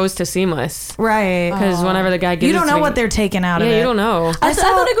think it goes to Seamless Right. because whenever the guy gives You don't it to know me- what they're taking out of Yeah, it. you don't know. I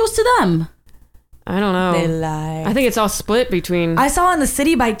thought it goes to them. I don't know. They lie. I think it's all split between. I saw on the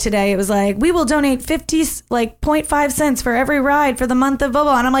City Bike today, it was like, we will donate 50, like 0.5 cents for every ride for the month of blah,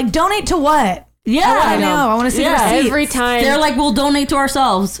 blah. And I'm like, donate to what? Yeah, I know. I want to see the receipts. Every time They're like, we'll donate to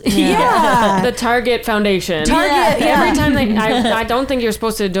ourselves. Yeah. the Target Foundation. Target, yeah. Every time I don't think you're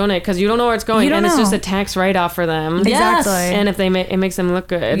supposed to donate because you don't know where it's going, You don't and it's know. just a tax write-off for them. Yes. Exactly. And if they it makes them look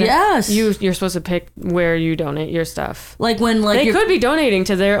good. Yes. You're supposed to pick where you donate your stuff. Like when They you're- could be donating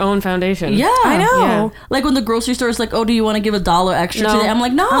to their own foundation. Yeah, I know. Yeah. Like when the grocery store is like, "Oh, do you want to give $1 extra No. today?" I'm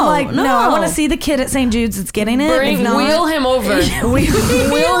like, "No, I'm like, no, no, I want to see the kid at St. Jude's that's getting it. Bring, If not- wheel him over.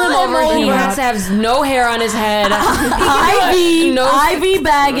 Wheel him over. He has to have no hair on his head. IV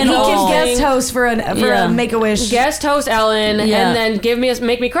bag and He all. can guest host for Yeah. a Make-A-Wish. Guest host Ellen, Yeah. and then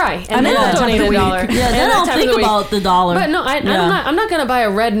make me cry, and I'm then in I'll that time donate of the $1. week. Yeah, And then that I'll time of think the week. about the $1. But no, I'm not gonna buy a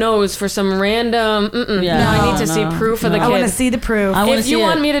red nose for some random. Yeah, no, I need to no, see proof of the no. I want to kid. see the proof. I wanna If see you it.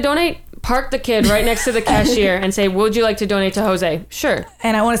 want me to donate, park the kid right next to the cashier and say, "Would you like to donate to Jose?" Sure.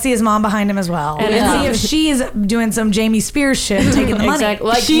 And I want to see his mom behind him as well. And And yeah. see if she's doing some Jamie Spears shit, taking the money. Exactly.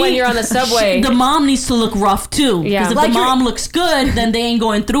 Like when you're on the subway. the mom needs to look rough too. Yeah. Because if Like the you're- mom looks good, then they ain't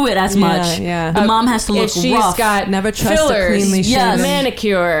going through it as much. yeah. The mom has to look if she's rough. got Never trust a fillers, cleanly Yes. shaven.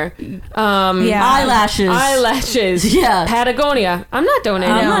 manicure, Yeah. eyelashes. Yeah. Patagonia. I'm not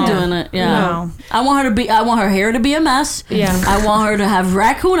donating. I'm not doing it. Yeah. No. I want her hair to be a mess. Yeah. I want her to have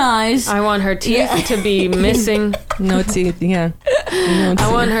raccoon eyes. I want her teeth to be missing. No teeth. Yeah. No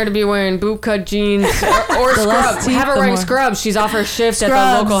I want her to be wearing boot cut jeans or The less scrubs. teeth, Have her the wearing more. scrubs. She's off her shift at the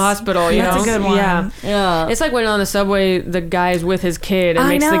Scrubs. local hospital. You That's know, a good one. Yeah. Yeah. It's like when on the subway, the guy's with his kid and I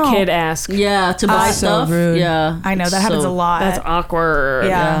makes the know. kid ask. Yeah, to buy so stuff. rude. Yeah. I know that It's happens so- a lot. That's awkward.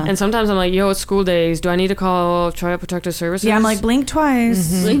 Yeah. And sometimes I'm like, yo, it's school days. Do I need to call Child Protective Services? Yeah, I'm like, blink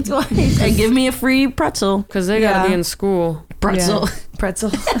twice. Blink twice and give me a free pretzel. because they gotta Yeah. be in school. Pretzel.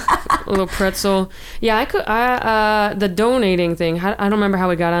 Pretzel. A little pretzel. Yeah, I could. The donating thing. I don't remember how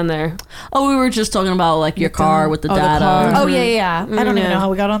we got on there. Oh, we were just talking about like your car with the Oh, the data. car. Oh, yeah. I don't Yeah. even know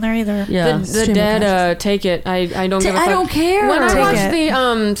how we got on there either. Yeah. The Stream of dead. Take it. I don't give a fuck. I don't care. When I Take watched it.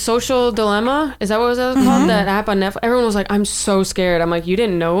 the Social Dilemma, is that what it was called? That app on Netflix. Everyone was like, "I'm so scared." I'm like, "You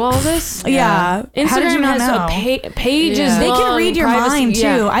didn't know all this?" Yeah. Instagram How did you not has know? pages. Yeah. They can long read your privacy- mind too.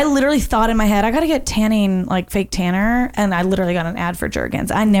 Yeah. I literally thought in my head, I gotta get tanning, like fake tanner, and I literally got an ad for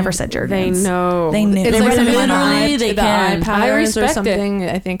Jergens. I never said Jergens. They know. They knew. It's They like read it in my literally mind. they the can. eye I patterns or respect it. something.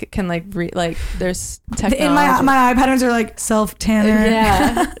 I think it can there's technology. In my eye patterns are like self tanner.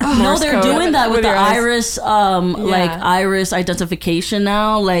 Yeah. No, Morse they're code doing that with with the your eyes. iris, like iris identification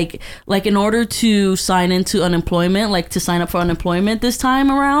now. Like in order to sign into unemployment, like to sign up for unemployment this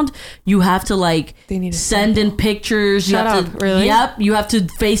time around, you have to like They need a send in pictures. Shut you have up, to, really? Yep, you have to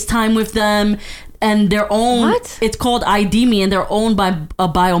FaceTime with them. And they're owned. What? It's called ID Me, and they're owned by a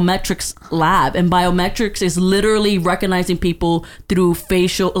biometrics lab. And biometrics is literally recognizing people through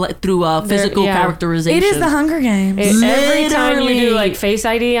physical yeah. characterization. It is the Hunger Games. Every time you do Literally. like Face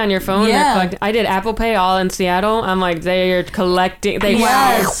ID on your phone, Yeah. they're collect- I did Apple Pay all in Seattle. I'm like, they're collecting. They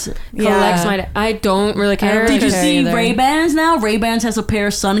Yes. collects my. I don't really care. Did you care see either. Ray-Bans now? Ray-Bans has a pair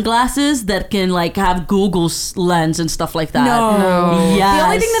of sunglasses that can like have Google's lens and stuff like that. No. Yes. The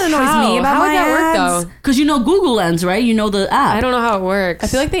only thing that annoys How? me about How my would that work, ads, though? Because you know Google Lens, right? You know the app. I don't know how it works. I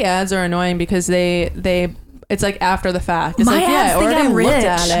feel like the ads are annoying because they it's like after the fact. It's my like, yeah, ads I think already I'm looked rich.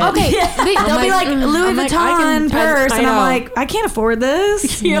 at it. Okay, They'll be like Louis I'm Vuitton like, I can- purse, I and I'm know. like, I can't afford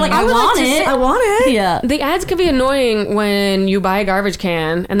this. You're like, I would want to it. I want it. Yeah. the ads can be annoying when you buy a garbage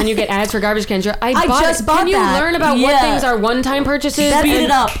can and then you get ads for garbage cans. I just bought Can you that. learn about what Yeah. things are one-time purchases? Speed and-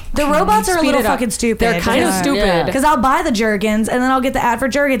 it up. The robots are a Speed little it up. fucking stupid. They're kind of because- stupid. Yeah. Because I'll buy the Jergens and then I'll get the ad for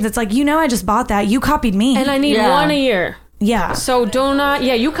Jergens. It's like, I just bought that. You copied me. And I need Yeah. one a year. yeah. So do not.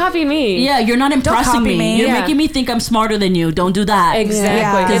 Yeah, you copied me. Yeah, you're not impressing copy me. me. You're Yeah. making me think I'm smarter than you. Don't do that. Exactly.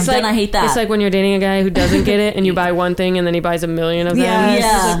 Yeah. Because then I hate that. It's like when you're dating a guy who doesn't get it and you buy one thing and then he buys a million of them. Yes. It's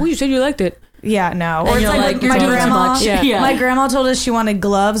Yeah. like, well, you said you liked it. Yeah, no. And Or it's you're like, like, my you're doing too grandma. much. Yeah. My grandma told us she wanted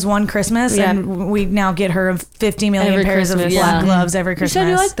gloves one Christmas, Yeah. and we now get her 50 million Every pairs Christmas. of black Yeah. gloves every You Christmas. said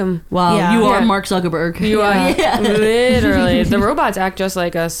you liked them. Wow, Yeah. you are Yeah. Mark Zuckerberg. You are Yeah. literally. The robots act just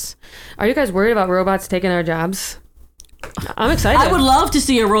like us. Are you guys worried about robots taking our jobs? I'm excited. I would love to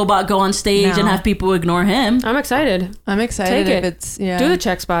see a robot go on stage No. and have people ignore him. I'm excited. I'm excited Take if it. it's Do the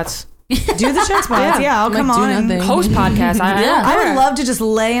check spots. Do the check spots. Yeah, I'll Like, come do on. and- nothing. Host podcast. Yeah. I would love to just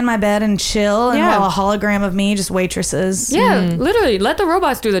lay in my bed and chill and Yeah. while a hologram of me, just waitresses. Yeah, literally. Let the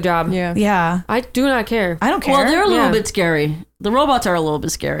robots do the job. Yeah. Yeah. I do not care. I don't care. Well, they're a little Yeah. bit scary. The robots are a little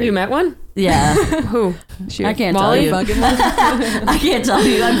bit scary. You met one? Yeah. Who? I can't Wally? tell you. I can't tell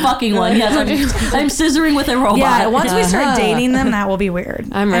you. I'm fucking one. Yes, I'm scissoring with a robot. Yeah, once we start dating them, that will be weird.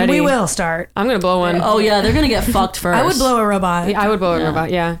 I'm And we ready. will start. I'm gonna blow one. Oh yeah, they're gonna get fucked first. I would blow a robot. I would blow a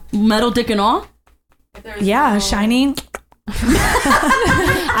robot. Yeah. metal dick and all. Yeah, shiny.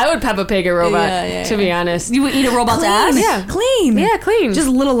 I would Peppa Pig a robot, Yeah, to be honest. You would eat a robot's ass? Yeah. Clean. Yeah, clean. Just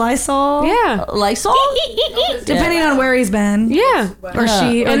a little Lysol. yeah. Lysol? Depending on where he's been. Yeah. Or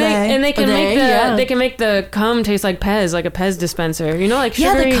she or And they. they can Or make they, yeah. they can make the cum taste like Pez, like a Pez dispenser. You know, like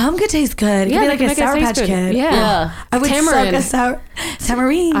Yeah, sugary. the cum could taste good. It Yeah, could they be can like make a it Sour taste Patch good. Kid. Yeah. Yeah. I would Tamarind. suck a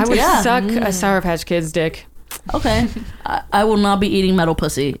tamarind. I would Yeah. suck a Sour Patch Kid's dick. Okay. I will not be eating metal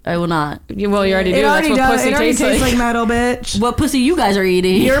pussy. I will not. Well, you already do. It That's already what does. pussy It already tastes like like. metal, bitch. What pussy you guys are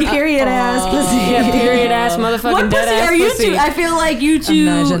eating? Your period ass pussy. Yeah, period ass motherfucking What dead pussy ass are you pussy. two? I feel like you two.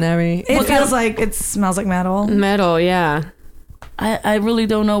 Imaginary. It feels like it smells like metal. Metal, yeah. I really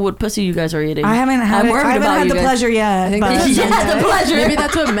don't know what pussy you guys are eating. I haven't had I'm it. worried I haven't about had you the guys. pleasure yet. I think but- that's Yeah, the pleasure. Maybe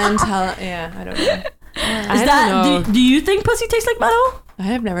that's what men tell. Yeah, I don't know. Is that? Do you think pussy tastes like metal? I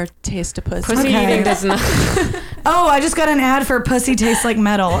have never tasted pussy. Pussy Okay. eating does not. Oh, I just got an ad for pussy tastes like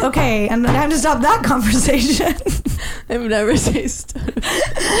metal. Okay, and I have to stop that conversation. I've never tasted.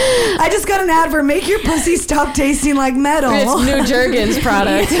 I just got an ad for make your pussy stop tasting like metal. It's New Jergens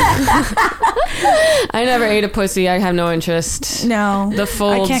product. I never ate a pussy. I have no interest. No, The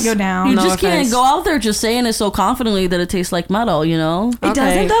folds. I can't go down. You No just offense. can't go out there just saying it so confidently that it tastes like metal. You know? It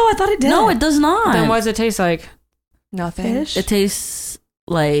doesn't though. I thought it did. No, it does not. Then what does it taste like? Nothing. Fish. It tastes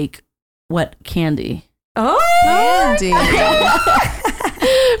like wet candy. Oh, Candy.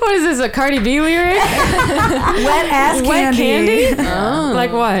 What is this, a Cardi B lyric? wet ass Wet candy. candy? Oh.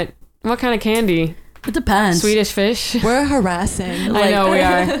 Like what? What kind of candy? It depends. Swedish fish? We're harassing. I know we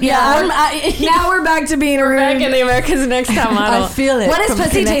are. Yeah. Now we're back to being rude. Back in the America's Next Top Model. I feel it. What does from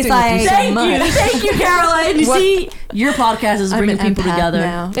pussy taste connecting with you like? so much. Thank you, Caroline. You see, your podcast is I'm bringing an people empath together.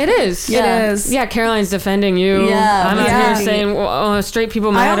 now. It is. Yeah. It is. Yeah, Caroline's defending you. Yeah, I'm out yeah. here saying straight people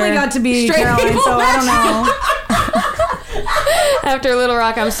I matter. only got to be Straight Caroline, people so I don't know. After Little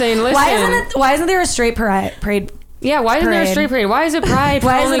Rock, I'm saying, listen. Why isn't there a straight parade? Yeah, why isn't there a Parade. straight parade? Why is it pride? for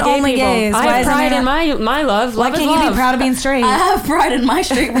Why is it only people? gays? I Why have isn't pride there- in my love. Why Love is can't you love. be proud of being straight? I have pride in my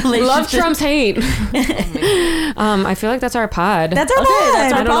straight relationship. Love trumps hate. I feel like that's our pod. That's our Okay, pod.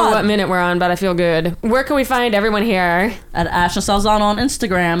 that's I our don't know pod. what minute we're on, but I feel good. Where can we find everyone here? At Ashna Salzan on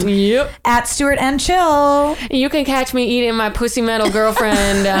Instagram. Yep. At Stuart and Chill. You can catch me eating my pussy metal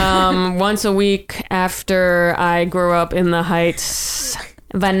girlfriend once a week after I grow up in the Heights.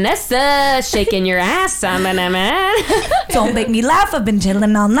 Vanessa, shaking your ass, I'm an man. Don't make me laugh. I've been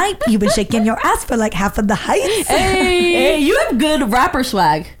chilling all night. You've been shaking your ass for like half of the heights. Hey, you have good rapper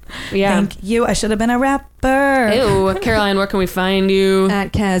swag. Yeah. Thank you. I should have been a rapper. Ew. Caroline, where can we find you?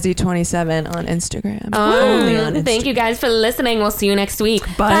 At Kazzy27 on Instagram. Only on Instagram. Thank you guys for listening. We'll see you next week.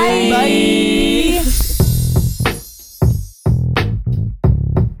 Bye. Bye.